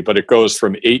exactly, but it goes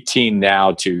from 18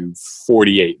 now to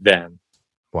 48 then.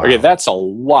 Wow. Okay, that's a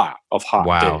lot of hot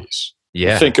days.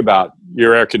 Yeah. Think about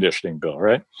your air conditioning bill,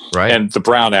 right? Right. And the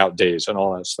brownout days and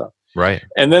all that stuff. Right.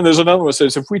 And then there's another one that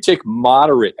says, if we take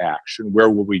moderate action, where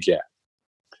will we get?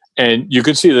 And you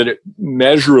can see that it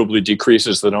measurably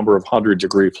decreases the number of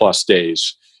 100-degree plus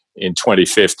days in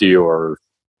 2050 or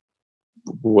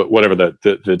whatever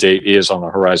the date is on the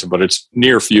horizon, but it's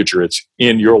near future. It's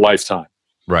in your lifetime.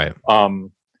 Right.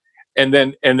 And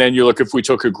then you look, if we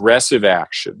took aggressive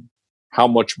action, how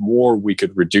much more we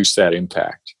could reduce that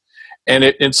impact. And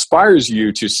it inspires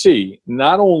you to see,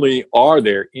 not only are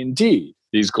there indeed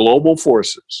these global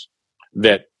forces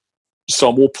that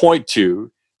some will point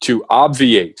to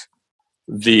obviate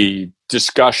the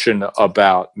discussion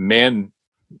about man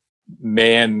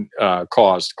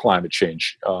caused climate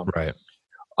change. Right.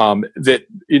 That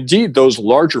indeed those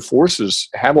larger forces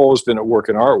have always been at work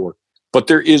in our work, but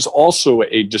there is also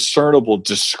a discernible,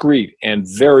 discrete, and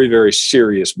very, very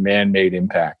serious man-made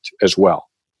impact as well.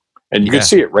 And you can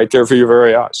see it right there for your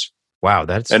very eyes. Wow,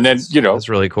 that's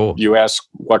really cool. You ask,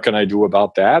 what can I do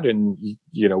about that? And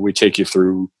we take you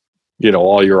through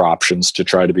all your options to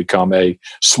try to become a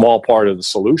small part of the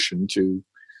solution to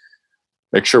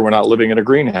make sure we're not living in a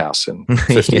greenhouse in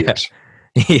 50 years.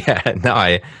 Yeah, no,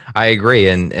 I agree,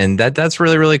 and that's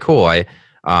really, really cool.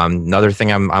 Another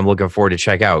thing I'm looking forward to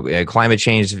check out. Climate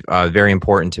change is very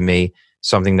important to me.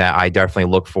 Something that I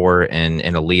definitely look for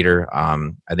in a leader.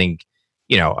 I think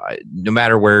no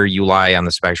matter where you lie on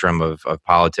the spectrum of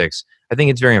politics, I think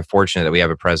it's very unfortunate that we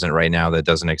have a president right now that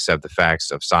doesn't accept the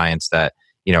facts of science that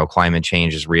climate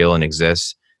change is real and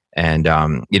exists. And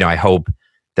I hope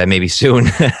that maybe soon,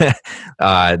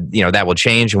 that will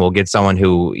change, and we'll get someone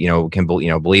who can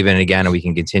believe in it again, and we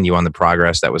can continue on the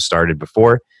progress that was started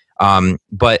before.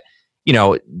 But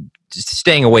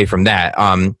staying away from that,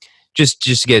 just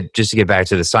to get back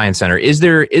to the Science Center, is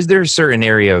there a certain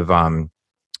area of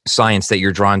science that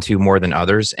you're drawn to more than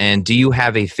others? And do you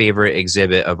have a favorite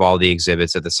exhibit of all the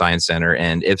exhibits at the Science Center?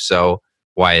 And if so,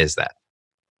 why is that?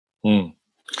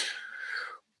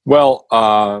 Well,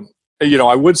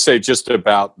 I would say just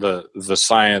about the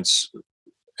science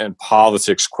and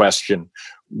politics question,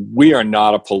 we are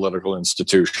not a political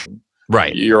institution.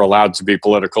 Right. You're allowed to be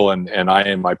political, and I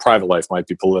in my private life might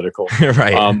be political.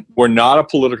 Right. We're not a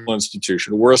political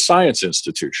institution. We're a science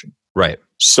institution. Right.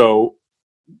 So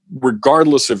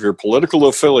regardless of your political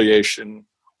affiliation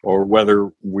or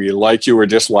whether we like you or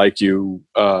dislike you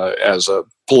as a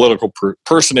political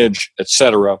personage,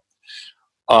 etc.,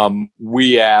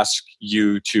 we ask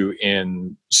you to,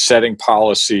 in setting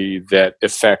policy that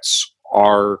affects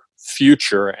our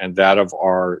future and that of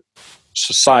our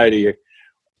society,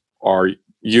 our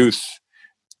youth,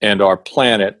 and our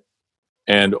planet,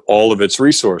 and all of its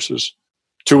resources,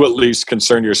 to at least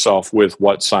concern yourself with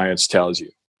what science tells you.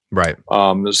 Right.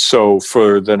 So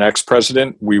for the next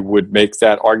president, we would make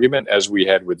that argument as we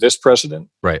had with this president.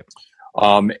 Right.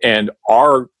 And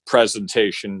our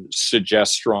presentation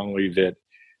suggests strongly that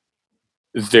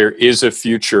there is a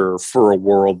future for a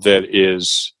world that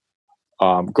is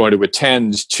going to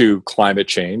attend to climate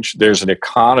change. There's an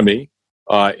economy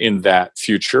in that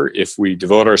future if we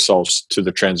devote ourselves to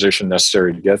the transition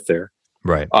necessary to get there.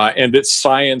 Right. And that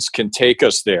science can take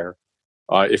us there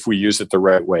if we use it the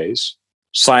right ways.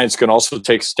 science can also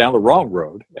take us down the wrong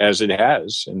road, as it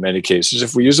has in many cases,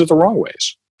 if we use it the wrong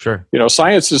ways. Sure.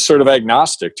 Science is sort of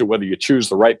agnostic to whether you choose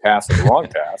the right path or the wrong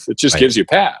path. It just gives you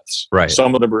paths. Right.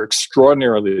 Some of them are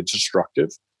extraordinarily destructive,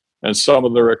 and some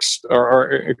of them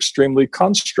are extremely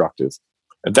constructive.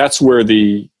 And that's where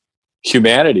the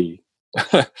humanity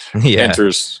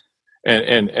enters,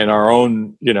 and our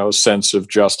own, sense of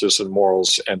justice and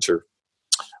morals enter.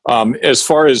 As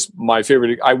far as my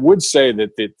favorite, I would say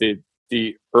that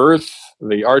the Earth,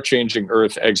 the Art Changing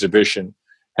Earth exhibition,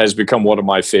 has become one of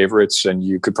my favorites, and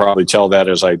you could probably tell that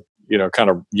as I, kind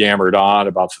of yammered on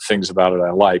about the things about it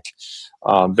I like.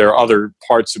 There are other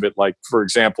parts of it, like, for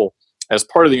example, as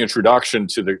part of the introduction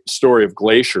to the story of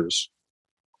glaciers,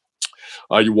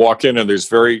 you walk in and there's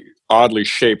very oddly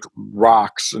shaped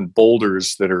rocks and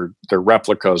boulders they're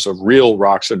replicas of real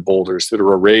rocks and boulders that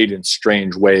are arrayed in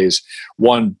strange ways.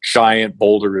 One giant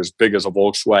boulder as big as a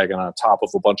Volkswagen on top of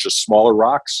a bunch of smaller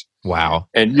rocks. Wow.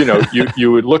 And,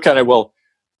 you would look at it, well,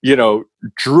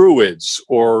 druids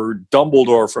or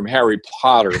Dumbledore from Harry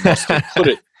Potter must have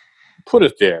put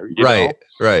it there.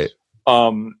 Right.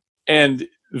 And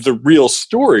the real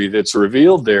story that's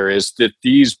revealed there is that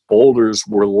these boulders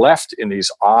were left in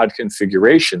these odd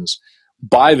configurations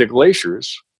by the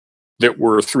glaciers that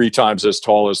were 3 times as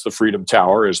tall as the Freedom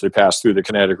Tower as they passed through the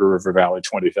Connecticut River Valley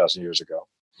 20,000 years ago.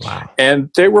 Wow. And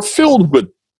they were filled with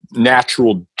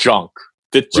natural junk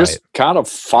that just kind of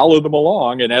followed them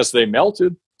along. And as they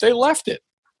melted, they left it.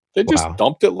 They just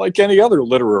dumped it like any other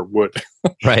litterer would.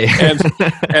 Right.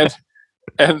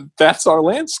 and that's our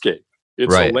landscape.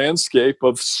 It's a landscape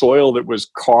of soil that was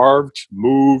carved,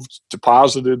 moved,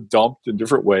 deposited, dumped in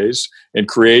different ways, and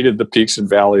created the peaks and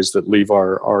valleys that leave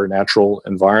our natural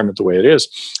environment the way it is.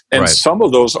 And some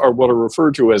of those are what are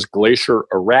referred to as glacier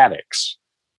erratics,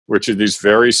 which are these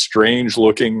very strange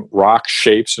looking rock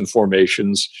shapes and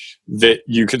formations that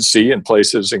you can see in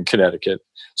places in Connecticut.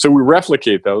 So we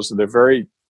replicate those, and they're very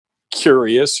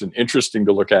curious and interesting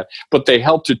to look at, but they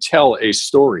help to tell a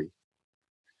story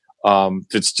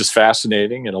that's just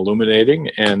fascinating and illuminating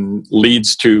and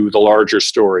leads to the larger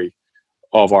story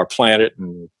of our planet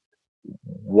and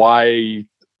why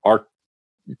our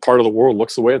part of the world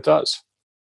looks the way it does.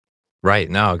 Right.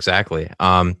 No, exactly.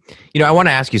 I want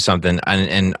to ask you something,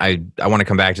 and I want to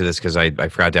come back to this because I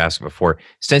forgot to ask before.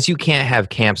 Since you can't have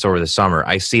camps over the summer,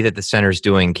 I see that the center's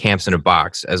doing camps in a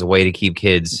box as a way to keep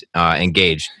kids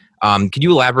engaged. Could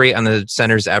you elaborate on the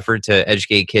center's effort to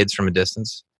educate kids from a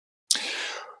distance?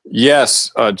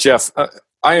 Yes, Jeff.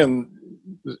 I am,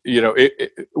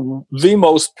 the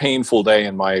most painful day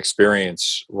in my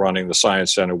experience running the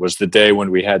Science Center was the day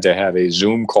when we had to have a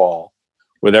Zoom call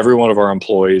with every one of our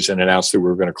employees and announce that we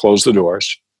were going to close the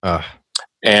doors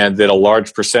and that a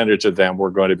large percentage of them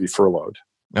were going to be furloughed,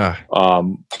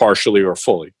 partially or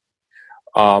fully.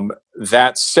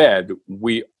 That said,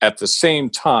 we at the same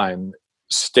time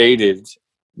stated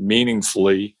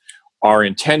meaningfully our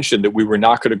intention that we were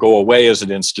not going to go away as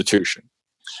an institution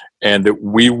and that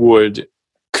we would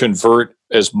convert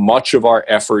as much of our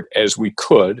effort as we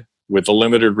could with the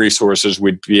limited resources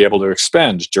we'd be able to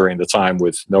expend during the time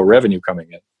with no revenue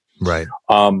coming in. Right.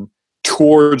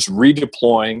 Towards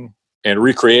redeploying and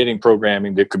recreating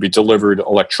programming that could be delivered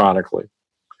electronically.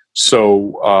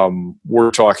 So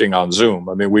we're talking on Zoom.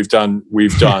 I mean, we've done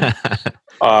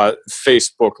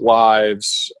Facebook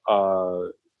Lives,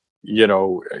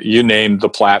 you name the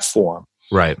platform.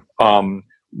 Right.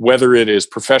 Whether it is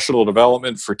professional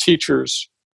development for teachers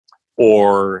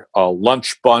or a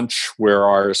lunch bunch where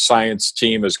our science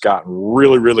team has gotten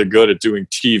really, really good at doing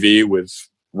TV with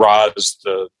Roz,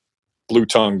 the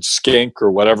blue-tongued skink,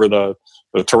 or whatever the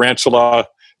tarantula.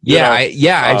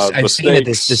 I've seen it.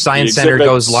 The Science Center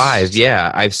goes live.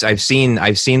 Yeah, I've seen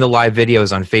the live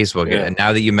videos on Facebook. And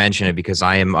now that you mention it, because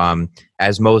I am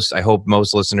I hope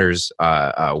most listeners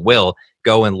will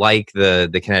go and like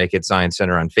the Connecticut Science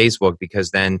Center on Facebook,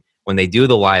 because then when they do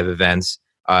the live events,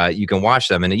 you can watch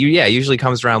them, and it usually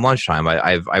comes around lunchtime.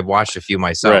 I've watched a few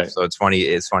myself, so it's funny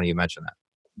you mentioned that.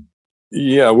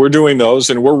 Yeah, we're doing those,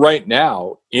 and we're right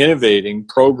now innovating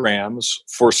programs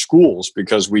for schools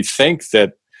because we think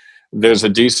that there's a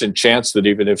decent chance that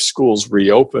even if schools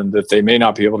reopen, that they may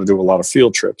not be able to do a lot of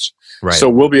field trips. Right. So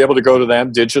we'll be able to go to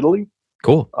them digitally.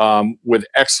 Cool. With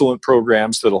excellent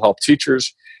programs that'll help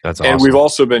teachers. That's awesome. And we've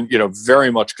also been,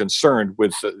 very much concerned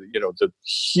with, the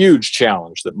huge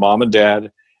challenge that mom and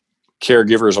dad,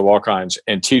 caregivers of all kinds,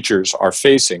 and teachers are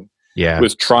facing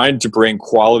with trying to bring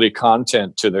quality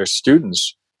content to their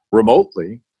students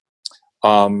remotely.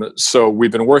 So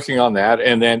we've been working on that.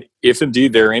 And then if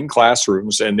indeed they're in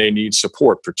classrooms and they need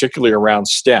support, particularly around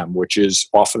STEM, which is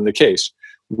often the case,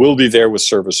 we'll be there with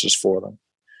services for them.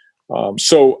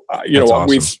 So That's awesome.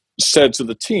 we've said to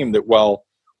the team that, well,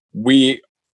 we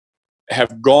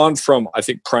have gone from, I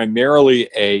think, primarily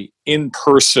a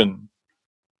in-person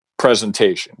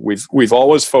presentation. We've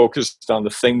always focused on the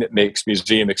thing that makes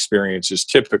museum experiences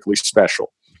typically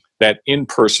special, that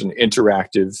in-person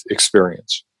interactive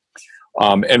experience.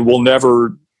 And we'll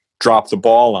never drop the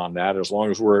ball on that as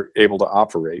long as we're able to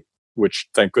operate, which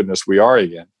thank goodness we are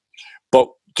again. But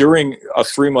during a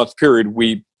 3-month period,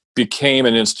 we became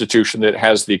an institution that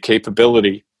has the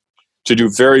capability to do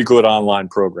very good online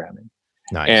programming.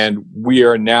 Nice. And we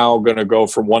are now going to go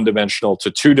from one-dimensional to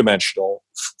two-dimensional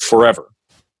forever.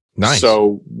 Nice.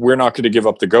 So we're not going to give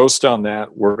up the ghost on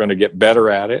that. We're going to get better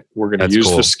at it. We're going to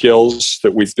use the skills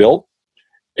that we've built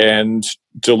and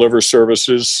deliver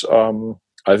services,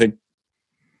 I think,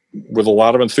 with a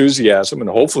lot of enthusiasm and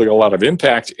hopefully a lot of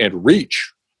impact and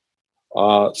reach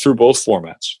through both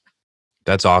formats.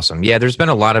 That's awesome. Yeah, there's been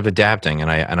a lot of adapting,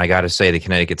 and I got to say the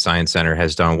Connecticut Science Center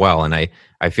has done well, and I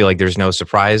feel like there's no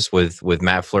surprise with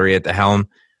Matt Fleury at the helm.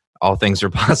 All things are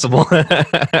possible.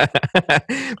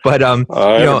 But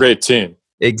I have a great team.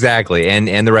 Exactly,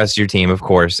 and the rest of your team, of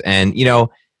course. And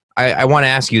I want to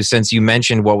ask you, since you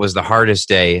mentioned what was the hardest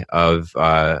day of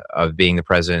being the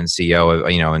president and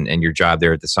CEO, and your job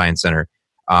there at the Science Center.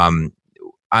 I'm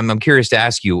curious to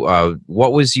ask you,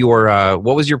 what was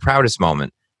your proudest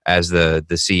moment as the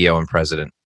CEO and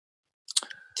president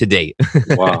to date?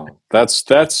 Wow, that's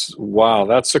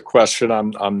a question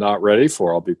I'm not ready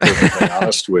for. I'll be perfectly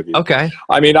honest with you. Okay.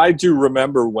 I mean, I do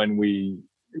remember when we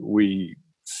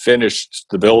finished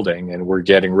the building and we're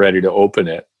getting ready to open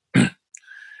it.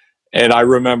 And I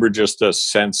remember just a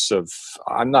sense of,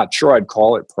 I'm not sure I'd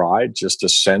call it pride, just a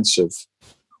sense of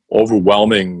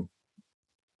overwhelming,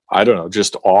 I don't know,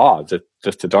 just awe that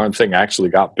the darn thing actually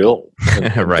got built.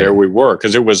 And right. There we were,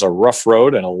 because it was a rough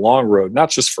road and a long road, not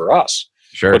just for us,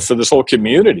 sure, but for this whole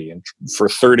community, and for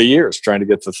 30 years trying to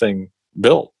get the thing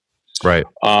built. Right.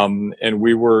 And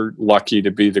we were lucky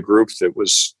to be the group that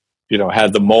was,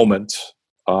 had the moment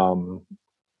and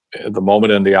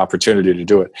the opportunity to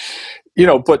do it.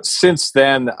 But since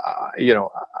then,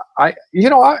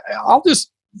 I'll just,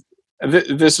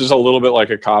 this is a little bit like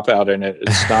a cop-out, and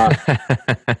it's not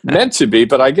meant to be,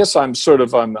 but I guess I'm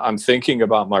thinking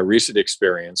about my recent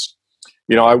experience.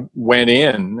 I went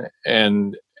in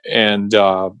and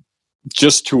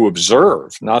just to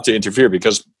observe, not to interfere,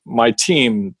 because my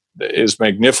team is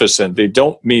magnificent. They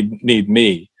don't need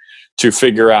me to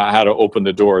figure out how to open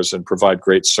the doors and provide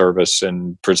great service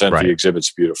and present the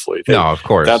exhibits beautifully. No, of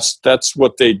course. That's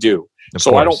what they do. Of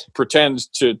so course. I don't pretend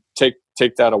to take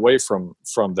that away from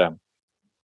them,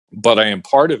 but I am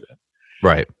part of it.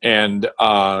 Right. And,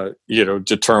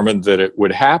 determined that it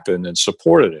would happen and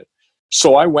supported it.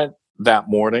 So I went that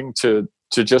morning to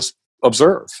just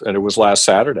observe, and it was last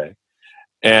Saturday.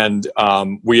 And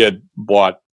we had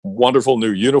bought wonderful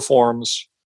new uniforms.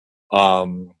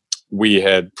 We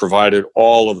had provided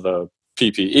all of the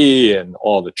PPE and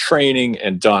all the training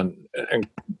and done a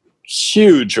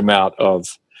huge amount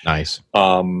of nice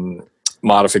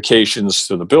modifications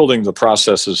to the building, the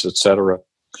processes, et cetera.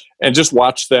 And just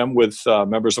watched them with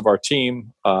members of our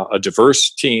team, a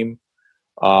diverse team,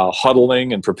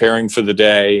 huddling and preparing for the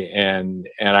day. And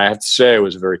I have to say, it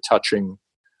was a very touching,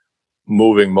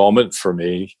 moving moment for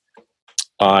me.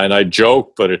 And I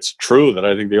joke, but it's true that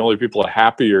I think the only people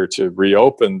happier to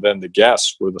reopen than the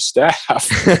guests were the staff,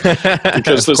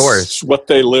 because this is what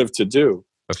they live to do.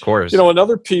 Of course.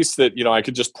 Another piece that, I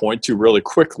could just point to really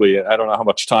quickly, I don't know how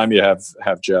much time you have,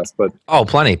 Jeff, but. Oh,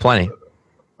 plenty.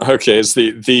 Okay. Is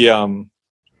when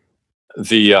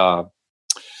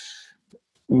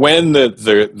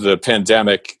the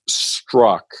pandemic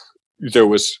struck, there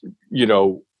was,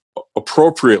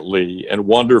 appropriately and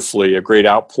wonderfully a great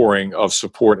outpouring of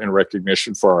support and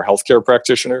recognition for our healthcare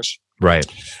practitioners. Right.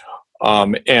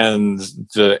 And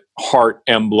the heart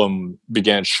emblem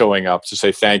began showing up to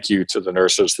say thank you to the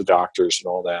nurses, the doctors, and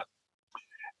all that.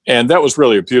 And that was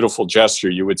really a beautiful gesture.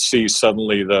 You would see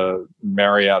suddenly the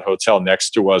Marriott Hotel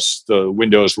next to us, the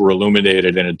windows were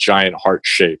illuminated in a giant heart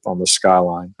shape on the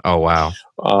skyline. Oh, wow.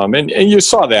 And you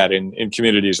saw that in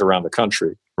communities around the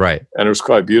country. Right. And it was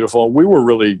quite beautiful. We were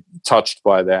really touched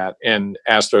by that and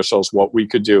asked ourselves what we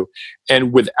could do.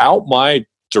 And without my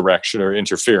direction or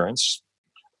interference,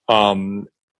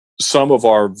 some of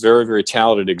our very, very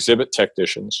talented exhibit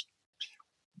technicians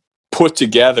put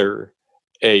together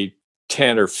a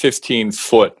 10 or 15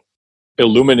 foot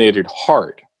illuminated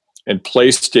heart and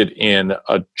placed it in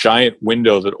a giant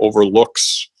window that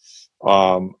overlooks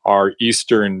our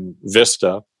eastern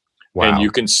vista. Wow. And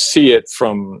you can see it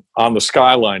from on the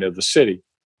skyline of the city.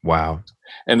 Wow.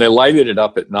 and they lighted it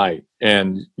up at night.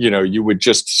 And, you would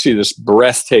just see this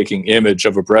breathtaking image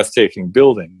of a breathtaking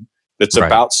building that's Right.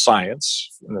 about science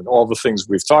and all the things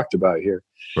we've talked about here.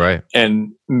 Right.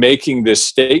 And making this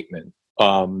statement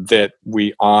that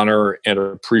we honor and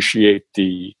appreciate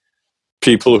the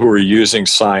people who are using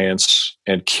science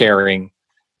and caring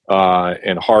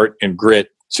and heart and grit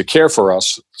to care for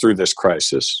us through this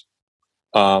crisis.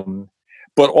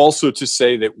 But also to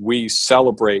say that we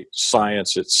celebrate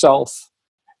science itself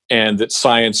and that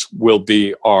science will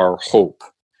be our hope.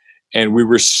 And we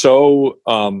were so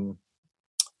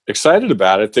excited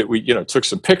about it that we, took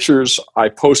some pictures. I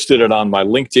posted it on my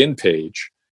LinkedIn page,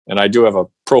 and I do have a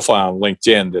profile on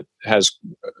LinkedIn that has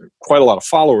quite a lot of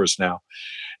followers now.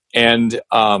 And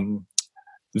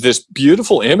this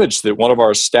beautiful image that one of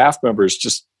our staff members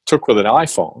just took with an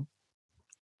iPhone.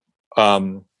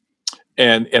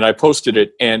 And I posted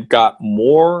it and got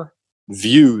more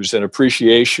views and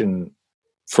appreciation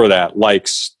for that,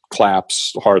 likes,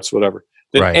 claps, hearts, whatever,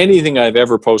 than Right. anything I've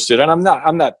ever posted. And I'm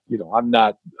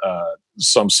not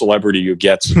some celebrity who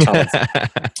gets a ton of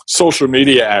social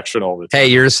media action all the time. Hey,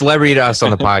 you're a celebrity to us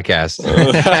on the podcast.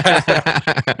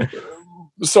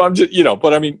 So I'm just,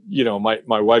 but I mean,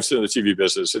 my wife's in the TV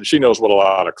business and she knows what a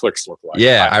lot of clicks look like.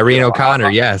 Yeah, Irene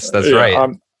O'Connor. Yes, that's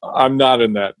right. I'm not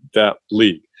in that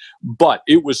league, but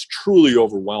it was truly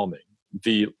overwhelming,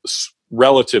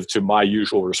 relative to my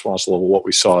usual response level, what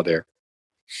we saw there.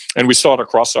 And we saw it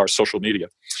across our social media.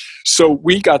 So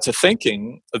we got to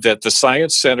thinking that the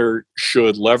Science Center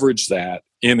should leverage that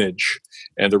image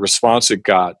and the response it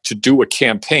got to do a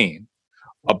campaign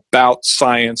about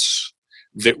science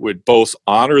that would both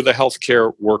honor the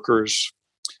healthcare workers,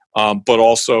 but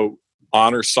also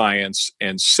honor science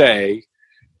and say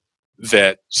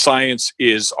that science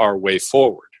is our way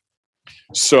forward.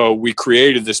 So we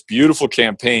created this beautiful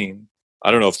campaign. I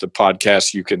don't know if the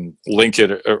podcast, you can link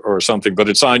it or something, but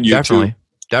it's on YouTube.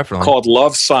 Definitely. Called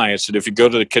Love Science. And if you go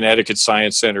to the Connecticut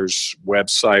Science Center's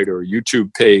website or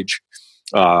YouTube page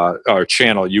or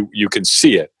channel, you can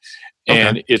see it. Okay.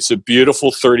 And it's a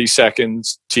beautiful 30-second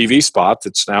TV spot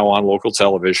that's now on local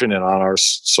television and on our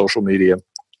social media.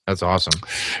 That's awesome.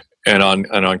 And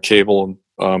on cable.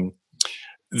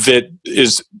 That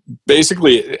is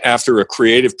basically, after a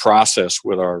creative process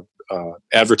with our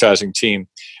advertising team,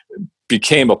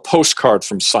 became a postcard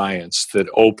from science that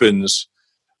opens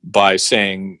by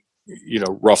saying,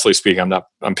 roughly speaking,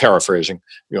 I'm paraphrasing,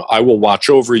 I will watch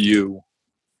over you.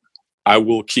 I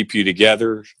will keep you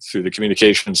together through the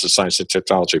communications that science and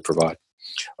technology provide.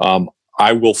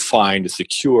 I will find the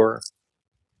cure.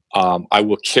 I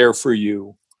will care for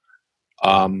you.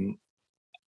 I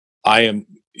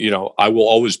will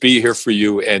always be here for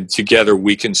you, and together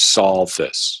we can solve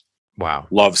this. Wow.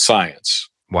 Love science.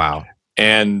 Wow.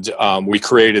 And we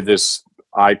created this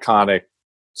iconic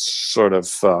sort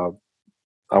of,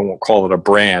 I won't call it a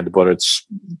brand, but it's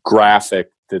graphic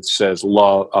that says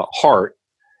love, heart,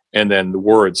 and then the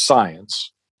word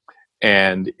science.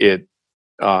 And it,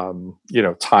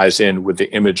 ties in with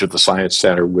the image of the Science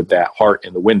Center with that heart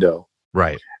in the window.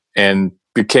 Right. And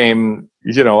became,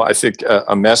 I think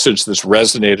a message that's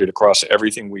resonated across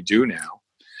everything we do now.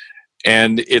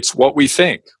 And it's what we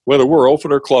think, whether we're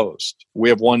open or closed. We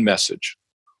have one message: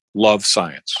 love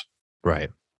science.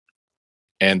 Right.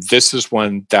 And this is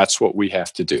when that's what we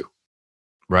have to do.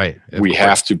 Right. We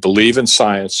have to believe in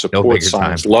science, support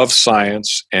science, love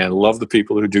science, and love the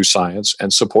people who do science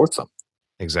and support them.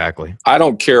 Exactly. I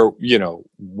don't care,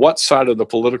 what side of the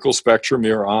political spectrum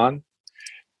you're on.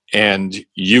 And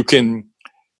you can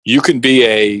be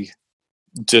a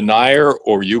denier,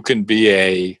 or you can be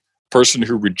a person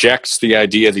who rejects the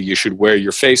idea that you should wear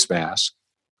your face mask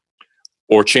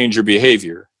or change your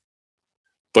behavior,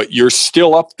 but you're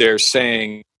still up there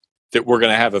saying that we're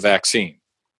going to have a vaccine.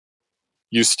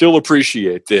 You still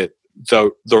appreciate that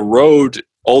the road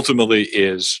ultimately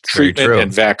is treatment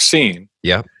and vaccine.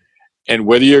 Yeah. And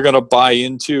whether you're going to buy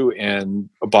into and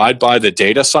abide by the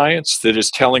data science that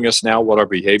is telling us now what our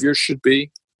behavior should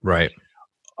be. Right.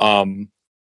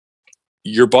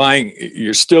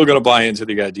 You're still going to buy into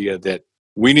the idea that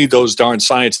we need those darn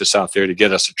scientists out there to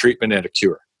get us a treatment and a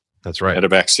cure. That's right. And a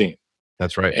vaccine.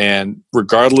 That's right. And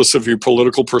regardless of your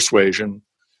political persuasion,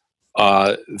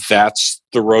 that's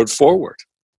the road forward.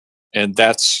 And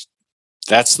that's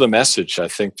the message, I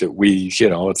think, that we,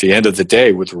 at the end of the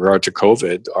day, with regard to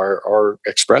COVID, are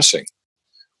expressing.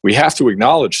 We have to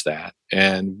acknowledge that,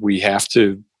 and we have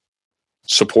to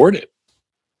support it.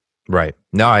 Right.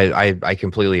 No, I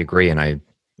completely agree. And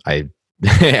I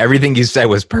everything you said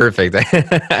was perfect.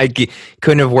 I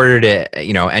couldn't have worded it,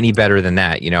 any better than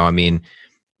that.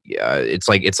 it's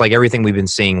like everything we've been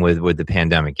seeing with the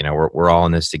pandemic. You know, we're all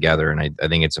in this together, and I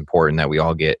think it's important that we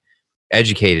all get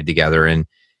educated together. And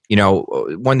you know,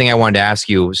 one thing I wanted to ask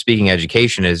you, speaking of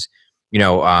education, is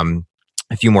a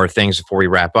few more things before we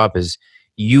wrap up. Is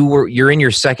you're in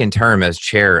your second term as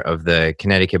chair of the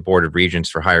Connecticut Board of Regents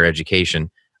for Higher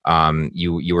Education.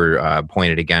 You were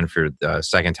appointed again for the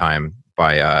second time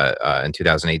by in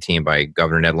 2018 by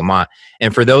Governor Ned Lamont.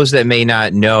 And for those that may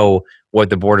not know what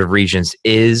the Board of Regents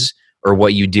is or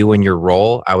what you do in your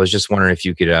role, I was just wondering if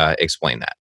you could explain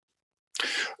that.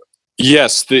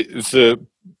 Yes, the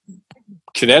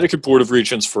Connecticut Board of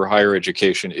Regents for Higher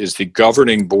Education is the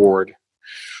governing board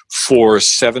for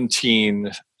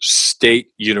 17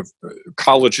 state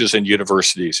colleges and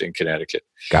universities in Connecticut.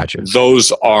 Gotcha.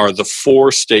 Those are the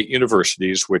 4 state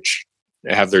universities which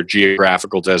have their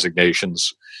geographical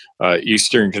designations: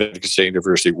 Eastern Connecticut State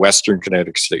University, Western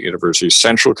Connecticut State University,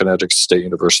 Central Connecticut State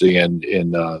University, and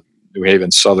in New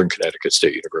Haven, Southern Connecticut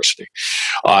State University,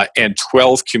 and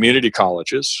 12 community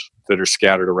colleges that are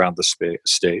scattered around the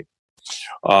state,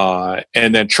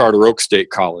 and then Charter Oak State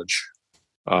College,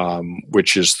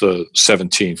 which is the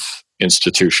 17th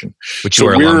institution. Which you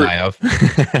are alumni of.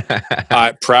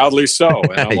 Proudly so.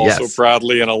 And I'm also Yes.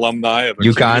 proudly an alumni of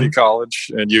a community college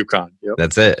in UConn. Yep.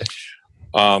 That's it.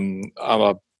 I'm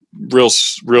a real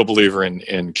believer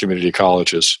in community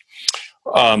colleges.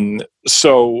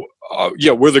 So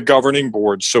we're the governing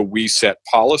board, so we set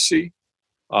policy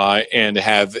and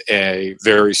have a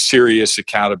very serious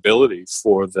accountability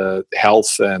for the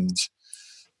health and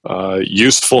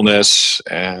usefulness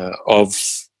of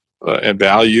and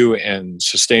value and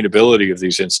sustainability of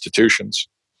these institutions.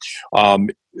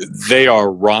 They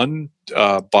are run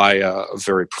by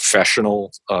very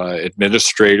professional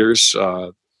administrators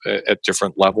at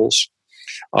different levels,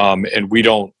 and we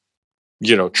don't,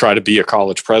 try to be a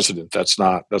college president. That's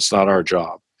not our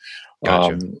job.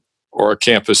 Gotcha. Or a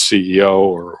campus CEO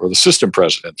or the system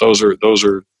president. Those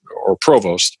are or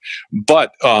provost.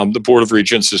 But the Board of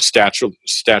Regents is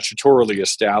statutorily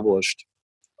established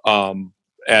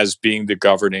as being the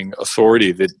governing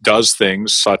authority that does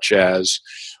things such as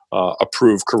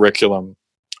approve curriculum,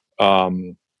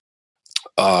 approve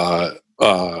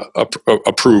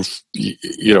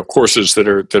courses that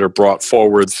are brought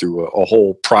forward through a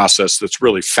whole process that's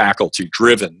really faculty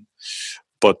driven.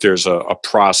 But there's a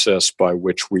process by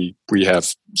which we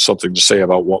have something to say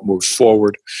about what moves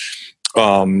forward.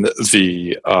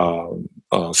 The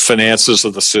finances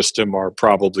of the system are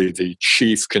probably the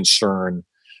chief concern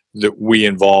that we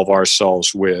involve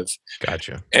ourselves with.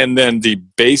 Gotcha. And then the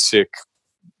basic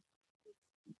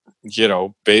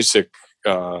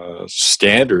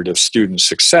standard of student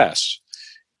success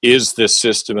is this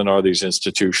system and are these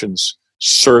institutions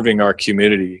serving our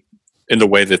community in the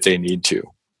way that they need to.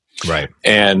 Right.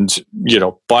 And,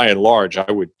 by and large,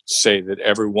 I would say that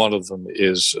every one of them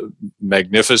is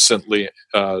magnificently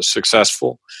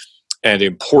successful and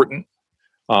important,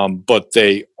 but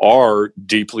they are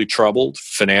deeply troubled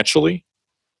financially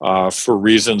for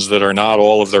reasons that are not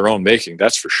all of their own making,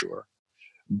 that's for sure.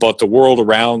 But the world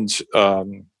around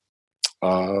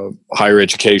higher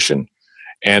education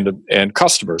and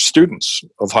customers, students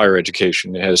of higher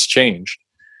education has changed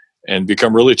and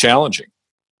become really challenging.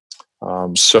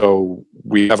 So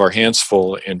we have our hands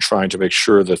full in trying to make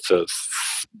sure that the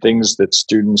things that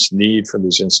students need from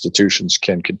these institutions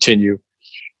can continue,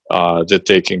 that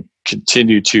they can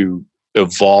continue to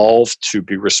evolve to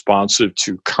be responsive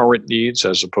to current needs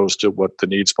as opposed to what the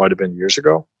needs might have been years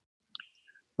ago,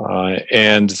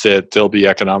 and that they'll be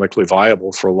economically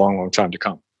viable for a long, long time to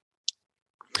come.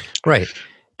 Right.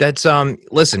 That's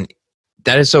listen,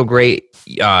 that is so great.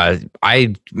 I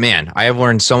have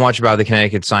learned so much about the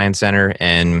Connecticut Science Center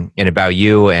and about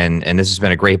you, and this has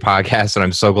been a great podcast, and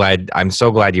I'm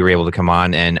so glad you were able to come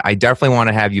on, and I definitely want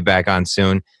to have you back on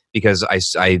soon because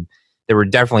there were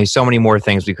definitely so many more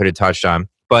things we could have touched on.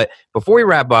 But before we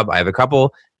wrap up, I have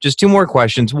just 2 more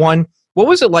questions. One, what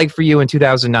was it like for you in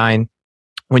 2009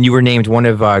 when you were named one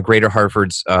of Greater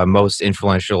Hartford's most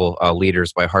influential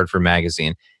leaders by Hartford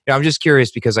Magazine? I'm just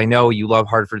curious because I know you love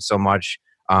Hartford so much.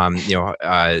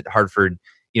 Hartford,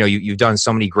 you've done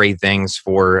so many great things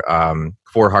for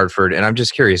Hartford, and I'm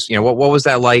just curious, what was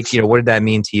that like? What did that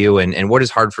mean to you, and what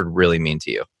does Hartford really mean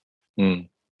to you?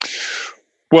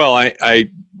 Well, I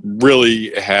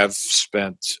really have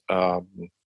spent,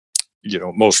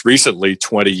 most recently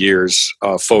 20 years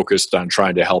focused on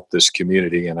trying to help this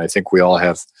community, and I think we all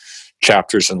have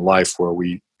chapters in life where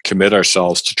we commit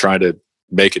ourselves to trying to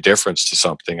make a difference to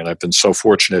something. And I've been so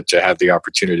fortunate to have the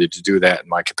opportunity to do that in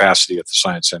my capacity at the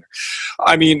Science Center.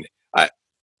 I mean,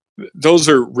 those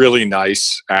are really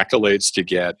nice accolades to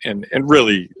get. And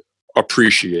really,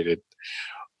 appreciated.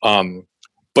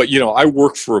 But, I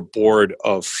work for a board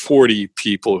of 40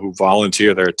 people who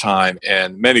volunteer their time,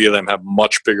 and many of them have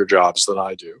much bigger jobs than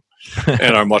I do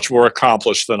and are much more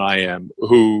accomplished than I am,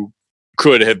 who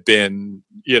could have been,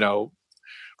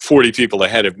 40 people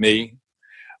ahead of me.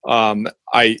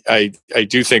 I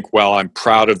do think, well, I'm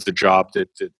proud of the job that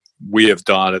we have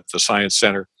done at the Science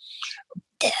Center.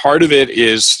 Part of it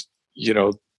is,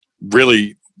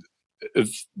 really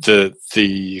the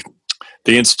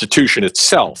institution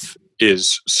itself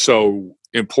is so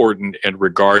important and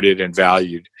regarded and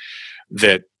valued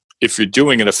that if you're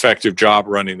doing an effective job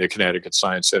running the Connecticut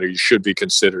Science Center, you should be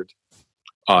considered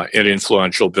an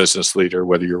influential business leader,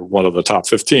 whether you're one of the top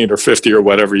 15 or 50 or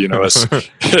whatever, as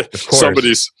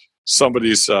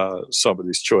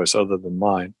somebody's choice other than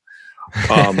mine.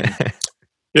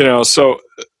 So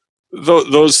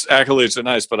those accolades are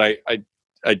nice, but I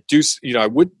do, I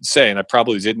would say, and I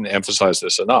probably didn't emphasize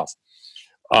this enough,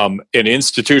 an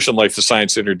institution like the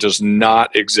Science Center does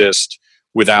not exist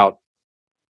without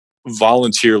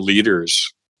volunteer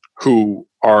leaders who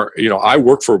are, I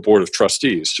work for a board of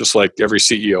trustees, just like every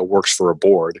CEO works for a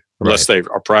board, unless they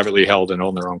are privately held and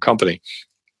own their own company.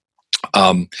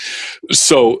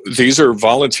 So these are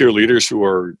volunteer leaders who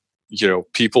are,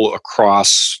 people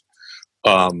across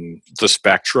the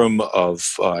spectrum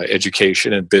of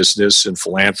education and business and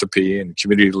philanthropy and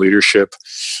community leadership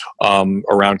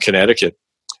around Connecticut.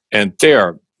 And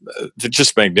they're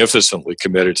just magnificently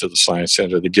committed to the Science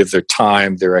Center. They give their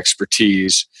time, their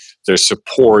expertise, their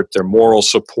support, their moral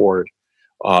support,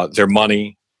 their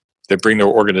money. They bring their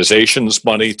organization's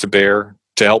money to bear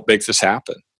to help make this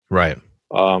happen. Right.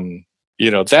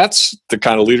 That's the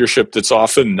kind of leadership that's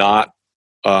often not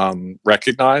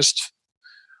recognized.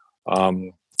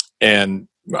 And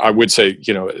I would say,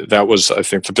 that was, I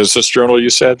think, the Business Journal you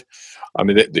said. I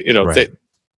mean,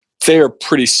 they are a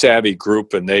pretty savvy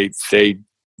group, and they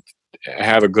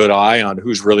have a good eye on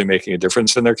who's really making a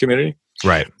difference in their community.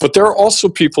 Right. But there are also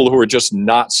people who are just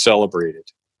not celebrated.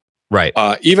 Right.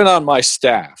 Even on my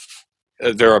staff,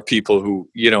 there are people who,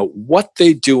 what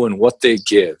they do and what they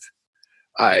give.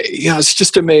 It's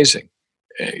just amazing.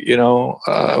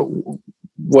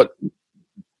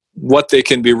 What they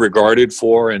can be regarded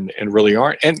for and really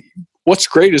aren't. And what's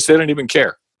great is they don't even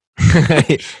care.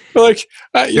 Like,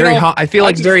 I feel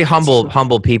like very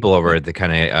humble people over at the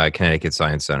Connecticut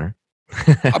Science Center.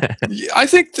 I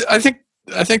think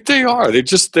they are.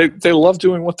 They love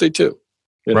doing what they do.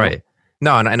 Right.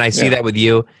 No, and I see that with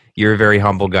you. You're a very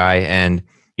humble guy, and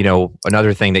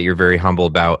another thing that you're very humble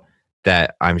about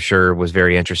that I'm sure was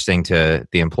very interesting to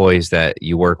the employees that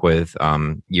you work with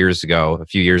a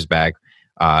few years back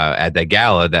at that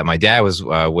gala that my dad was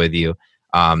with you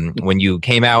when you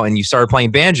came out and you started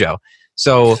playing banjo.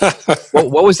 So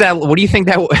what was that? What do you think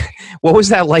what was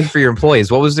that like for your employees?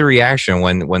 What was the reaction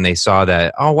when they saw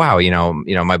that? Oh, wow.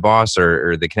 My boss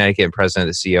or the Connecticut president,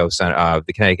 the CEO of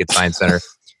the Connecticut Science Center,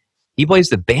 he plays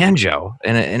the banjo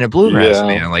in a bluegrass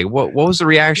band. Like what was the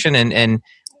reaction? And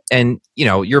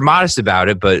you're modest about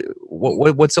it, but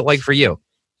what's it like for you?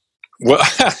 Well,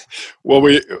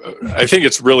 I think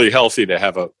it's really healthy to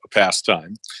have a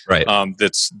pastime, right?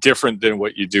 That's different than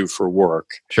what you do for work.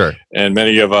 Sure. And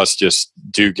many of us just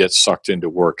do get sucked into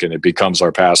work, and it becomes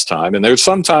our pastime. And there's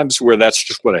some times where that's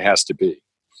just what it has to be.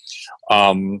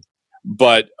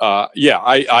 But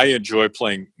I enjoy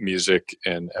playing music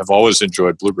and have always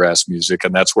enjoyed bluegrass music,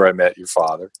 and that's where I met your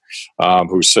father,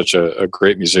 who's such a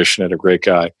great musician and a great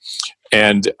guy.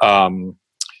 And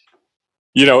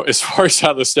as far as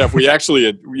how the staff, we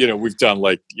actually, we've done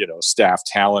staff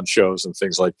talent shows and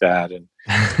things like that.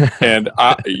 And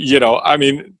I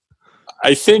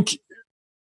think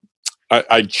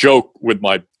I joke with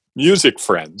my music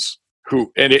friends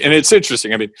and it's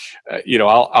interesting. I mean,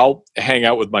 I'll hang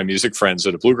out with my music friends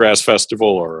at a bluegrass festival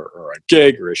or a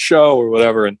gig or a show or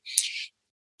whatever. And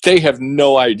they have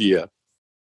no idea,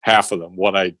 half of them,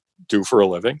 what I do for a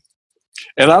living.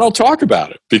 And I don't talk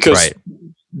about it because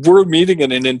we're meeting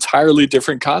in an entirely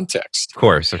different context. Of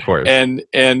course. And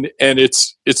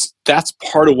it's that's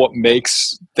part of what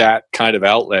makes that kind of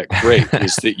outlet great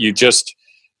is that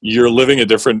you're living a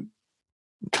different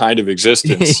kind of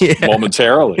existence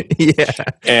momentarily.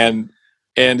 And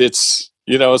it's,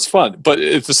 it's fun. But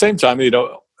at the same time,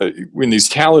 when these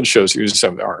talent shows,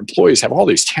 our employees have all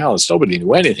these talents nobody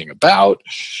knew anything about.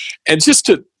 And just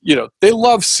to, they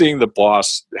love seeing the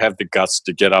boss have the guts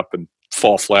to get up and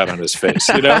fall flat on his face,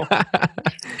 and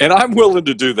I'm willing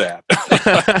to do that.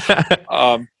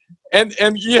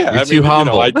 You're too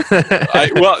humble. I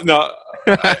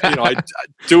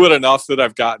do it enough that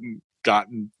I've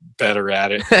gotten better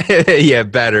at it. Yeah,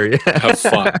 better. Have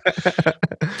fun.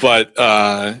 But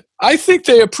I think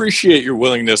they appreciate your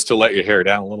willingness to let your hair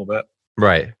down a little bit.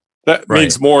 Right. That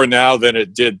means more now than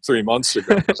it did 3 months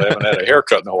ago because I haven't had a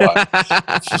haircut in a while.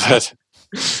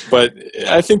 But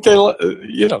I think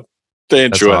they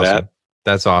enjoy that.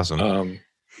 That's awesome.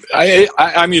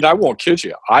 I mean, I won't kid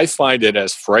you. I find it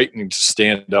as frightening to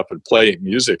stand up and play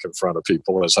music in front of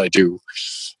people as I do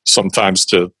sometimes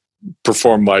to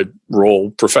perform my role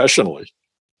professionally.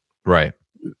 Right.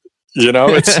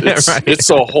 It's Right. it's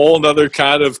a whole nother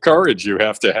kind of courage you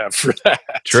have to have for that.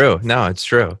 True. No, it's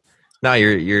true. No,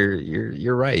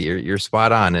 you're right. You're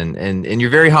spot on, and you're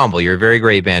very humble. You're a very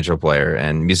great banjo player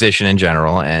and musician in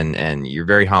general, and you're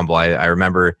very humble. I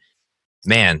remember,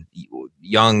 man,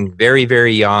 young, very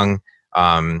very young,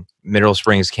 Mineral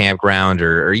Springs campground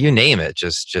or you name it,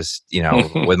 just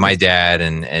with my dad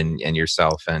and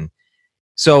yourself. And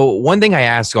so one thing I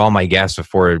ask all my guests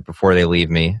before they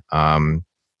leave me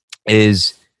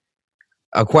is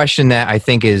a question that I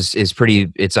think is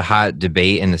pretty. It's a hot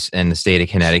debate in the state of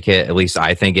Connecticut. At least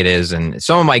I think it is. And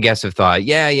some of my guests have thought,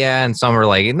 yeah, and some are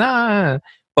like, nah.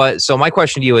 But so my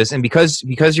question to you is, and because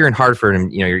you're in Hartford,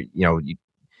 and you're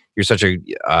such a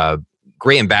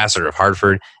great ambassador of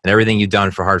Hartford and everything you've done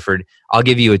for Hartford, I'll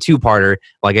give you a two-parter,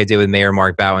 like I did with Mayor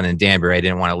Mark Boughton in Danbury. I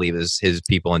didn't want to leave his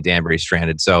people in Danbury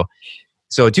stranded. So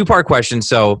a two-part question.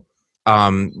 So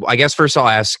I guess first I'll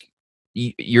ask.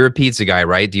 You're a pizza guy,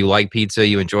 right? Do you like pizza?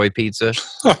 You enjoy pizza?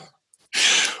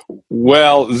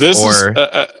 Well, this is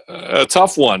a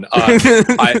tough one.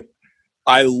 I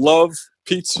love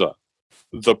pizza.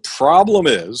 The problem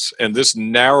is, and this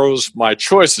narrows my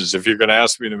choices if you're going to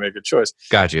ask me to make a choice.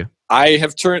 Got you. I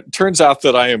have turns out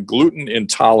that I am gluten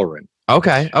intolerant.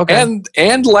 Okay. And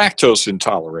lactose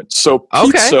intolerant. So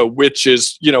pizza, which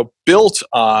is, built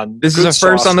on this is a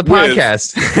first on the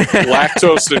podcast.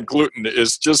 Lactose and gluten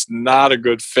is just not a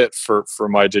good fit for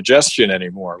my digestion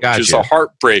anymore, which is a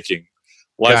heartbreaking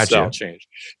lifestyle change.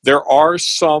 There are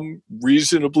some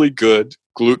reasonably good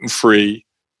gluten-free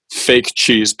fake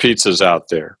cheese pizzas out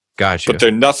there. Gotcha. But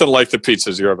they're nothing like the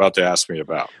pizzas you're about to ask me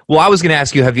about. Well, I was going to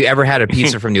ask you, have you ever had a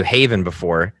pizza from New Haven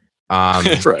before?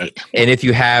 Right. And if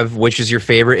you have, which is your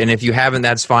favorite? And if you haven't,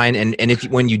 that's fine. And if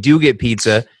when you do get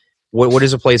pizza, what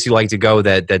is a place you like to go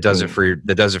that does it for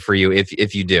you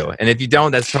if you do? And if you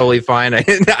don't, that's totally fine.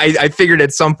 I figured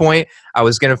at some point I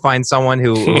was going to find someone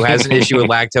who has an issue with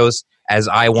lactose, as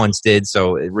I once did.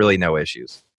 So really no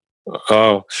issues.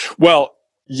 Oh, well,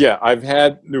 yeah, I've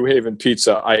had New Haven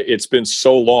pizza. It's been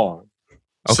so long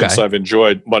since I've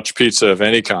enjoyed much pizza of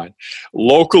any kind.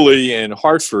 Locally in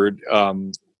Hartford,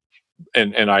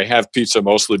 and I have pizza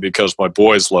mostly because my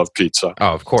boys love pizza.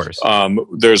 Oh, of course.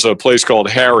 There's a place called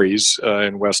Harry's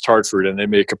in West Hartford, and they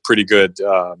make a pretty good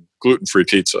gluten-free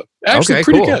pizza. Actually,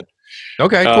 pretty good.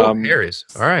 Okay, cool. Harry's.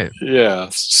 All right. Yeah.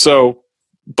 So,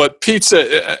 but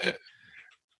pizza,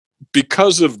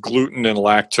 because of gluten and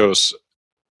lactose,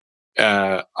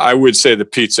 I would say the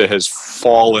pizza has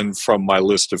fallen from my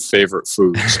list of favorite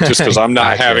foods just because I'm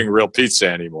not having real pizza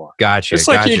anymore. Gotcha. It's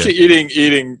like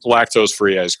eating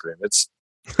lactose-free ice cream. It's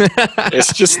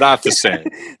just not the same.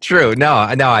 True. No,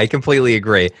 I completely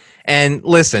agree. And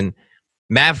listen,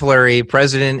 Matt Fleury,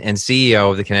 President and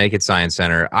CEO of the Connecticut Science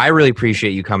Center, I really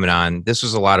appreciate you coming on. This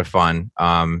was a lot of fun.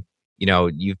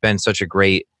 You've been such a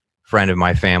great friend of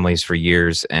my family's for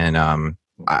years, and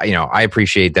I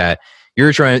appreciate that. You're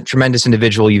a tremendous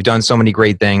individual. You've done so many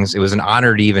great things. It was an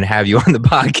honor to even have you on the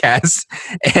podcast.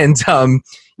 And,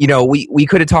 we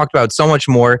could have talked about so much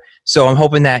more. So I'm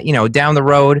hoping that, down the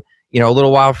road, a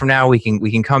little while from now, we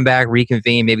can come back,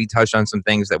 reconvene, maybe touch on some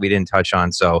things that we didn't touch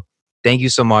on. So thank you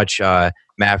so much,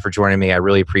 Matt, for joining me. I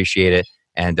really appreciate it.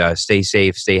 And stay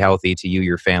safe, stay healthy to you,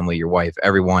 your family, your wife,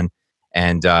 everyone.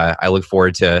 And I look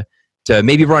forward to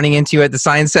maybe running into you at the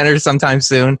Science Center sometime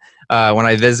soon when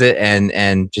I visit,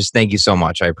 and just thank you so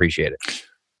much. I appreciate it.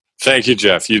 Thank you,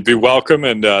 Jeff. You'd be welcome,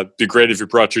 and be great if you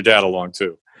brought your dad along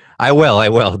too. I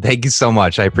will. Thank you so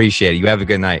much. I appreciate it. You have a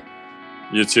good night.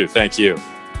 You too. Thank you.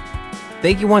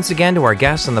 Thank you once again to our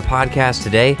guest on the podcast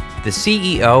today, the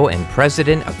CEO and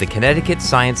President of the Connecticut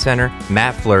Science Center,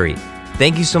 Matt Fleury.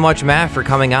 Thank you so much, Matt, for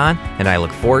coming on, and I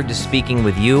look forward to speaking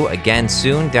with you again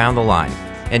soon down the line.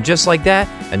 And just like that,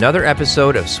 another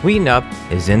episode of Sweeten Up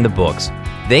is in the books.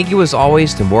 Thank you as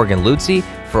always to Morgan Luzzi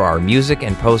for our music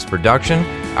and post-production,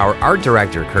 our art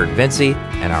director, Kurt Vinci,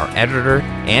 and our editor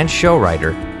and show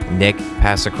writer, Nick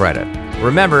Pasacreta.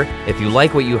 Remember, if you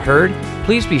like what you heard,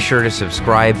 please be sure to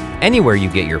subscribe anywhere you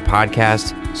get your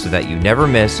podcasts so that you never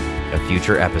miss a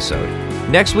future episode.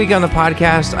 Next week on the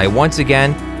podcast, I once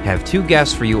again have two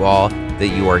guests for you all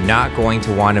that you are not going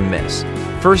to want to miss.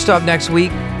 First up next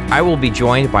week, I will be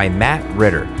joined by Matt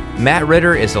Ritter. Matt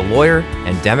Ritter is a lawyer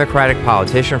and Democratic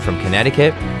politician from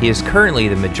Connecticut. He is currently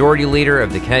the majority leader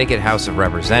of the Connecticut House of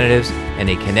Representatives and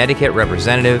a Connecticut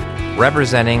representative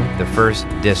representing the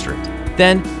 1st District.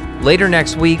 Then, later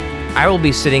next week, I will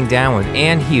be sitting down with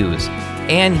Ann Hughes.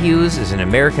 Ann Hughes is an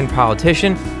American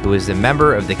politician who is a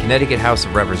member of the Connecticut House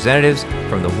of Representatives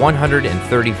from the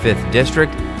 135th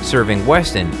District, serving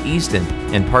Weston, Easton,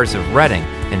 and parts of Reading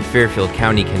in Fairfield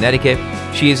County, Connecticut.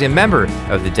 She is a member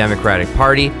of the Democratic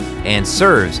Party and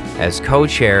serves as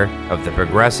co-chair of the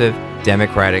Progressive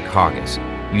Democratic Caucus.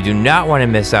 You do not want to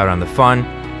miss out on the fun.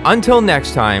 Until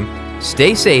next time,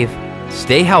 stay safe,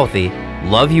 stay healthy,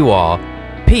 love you all,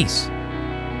 peace.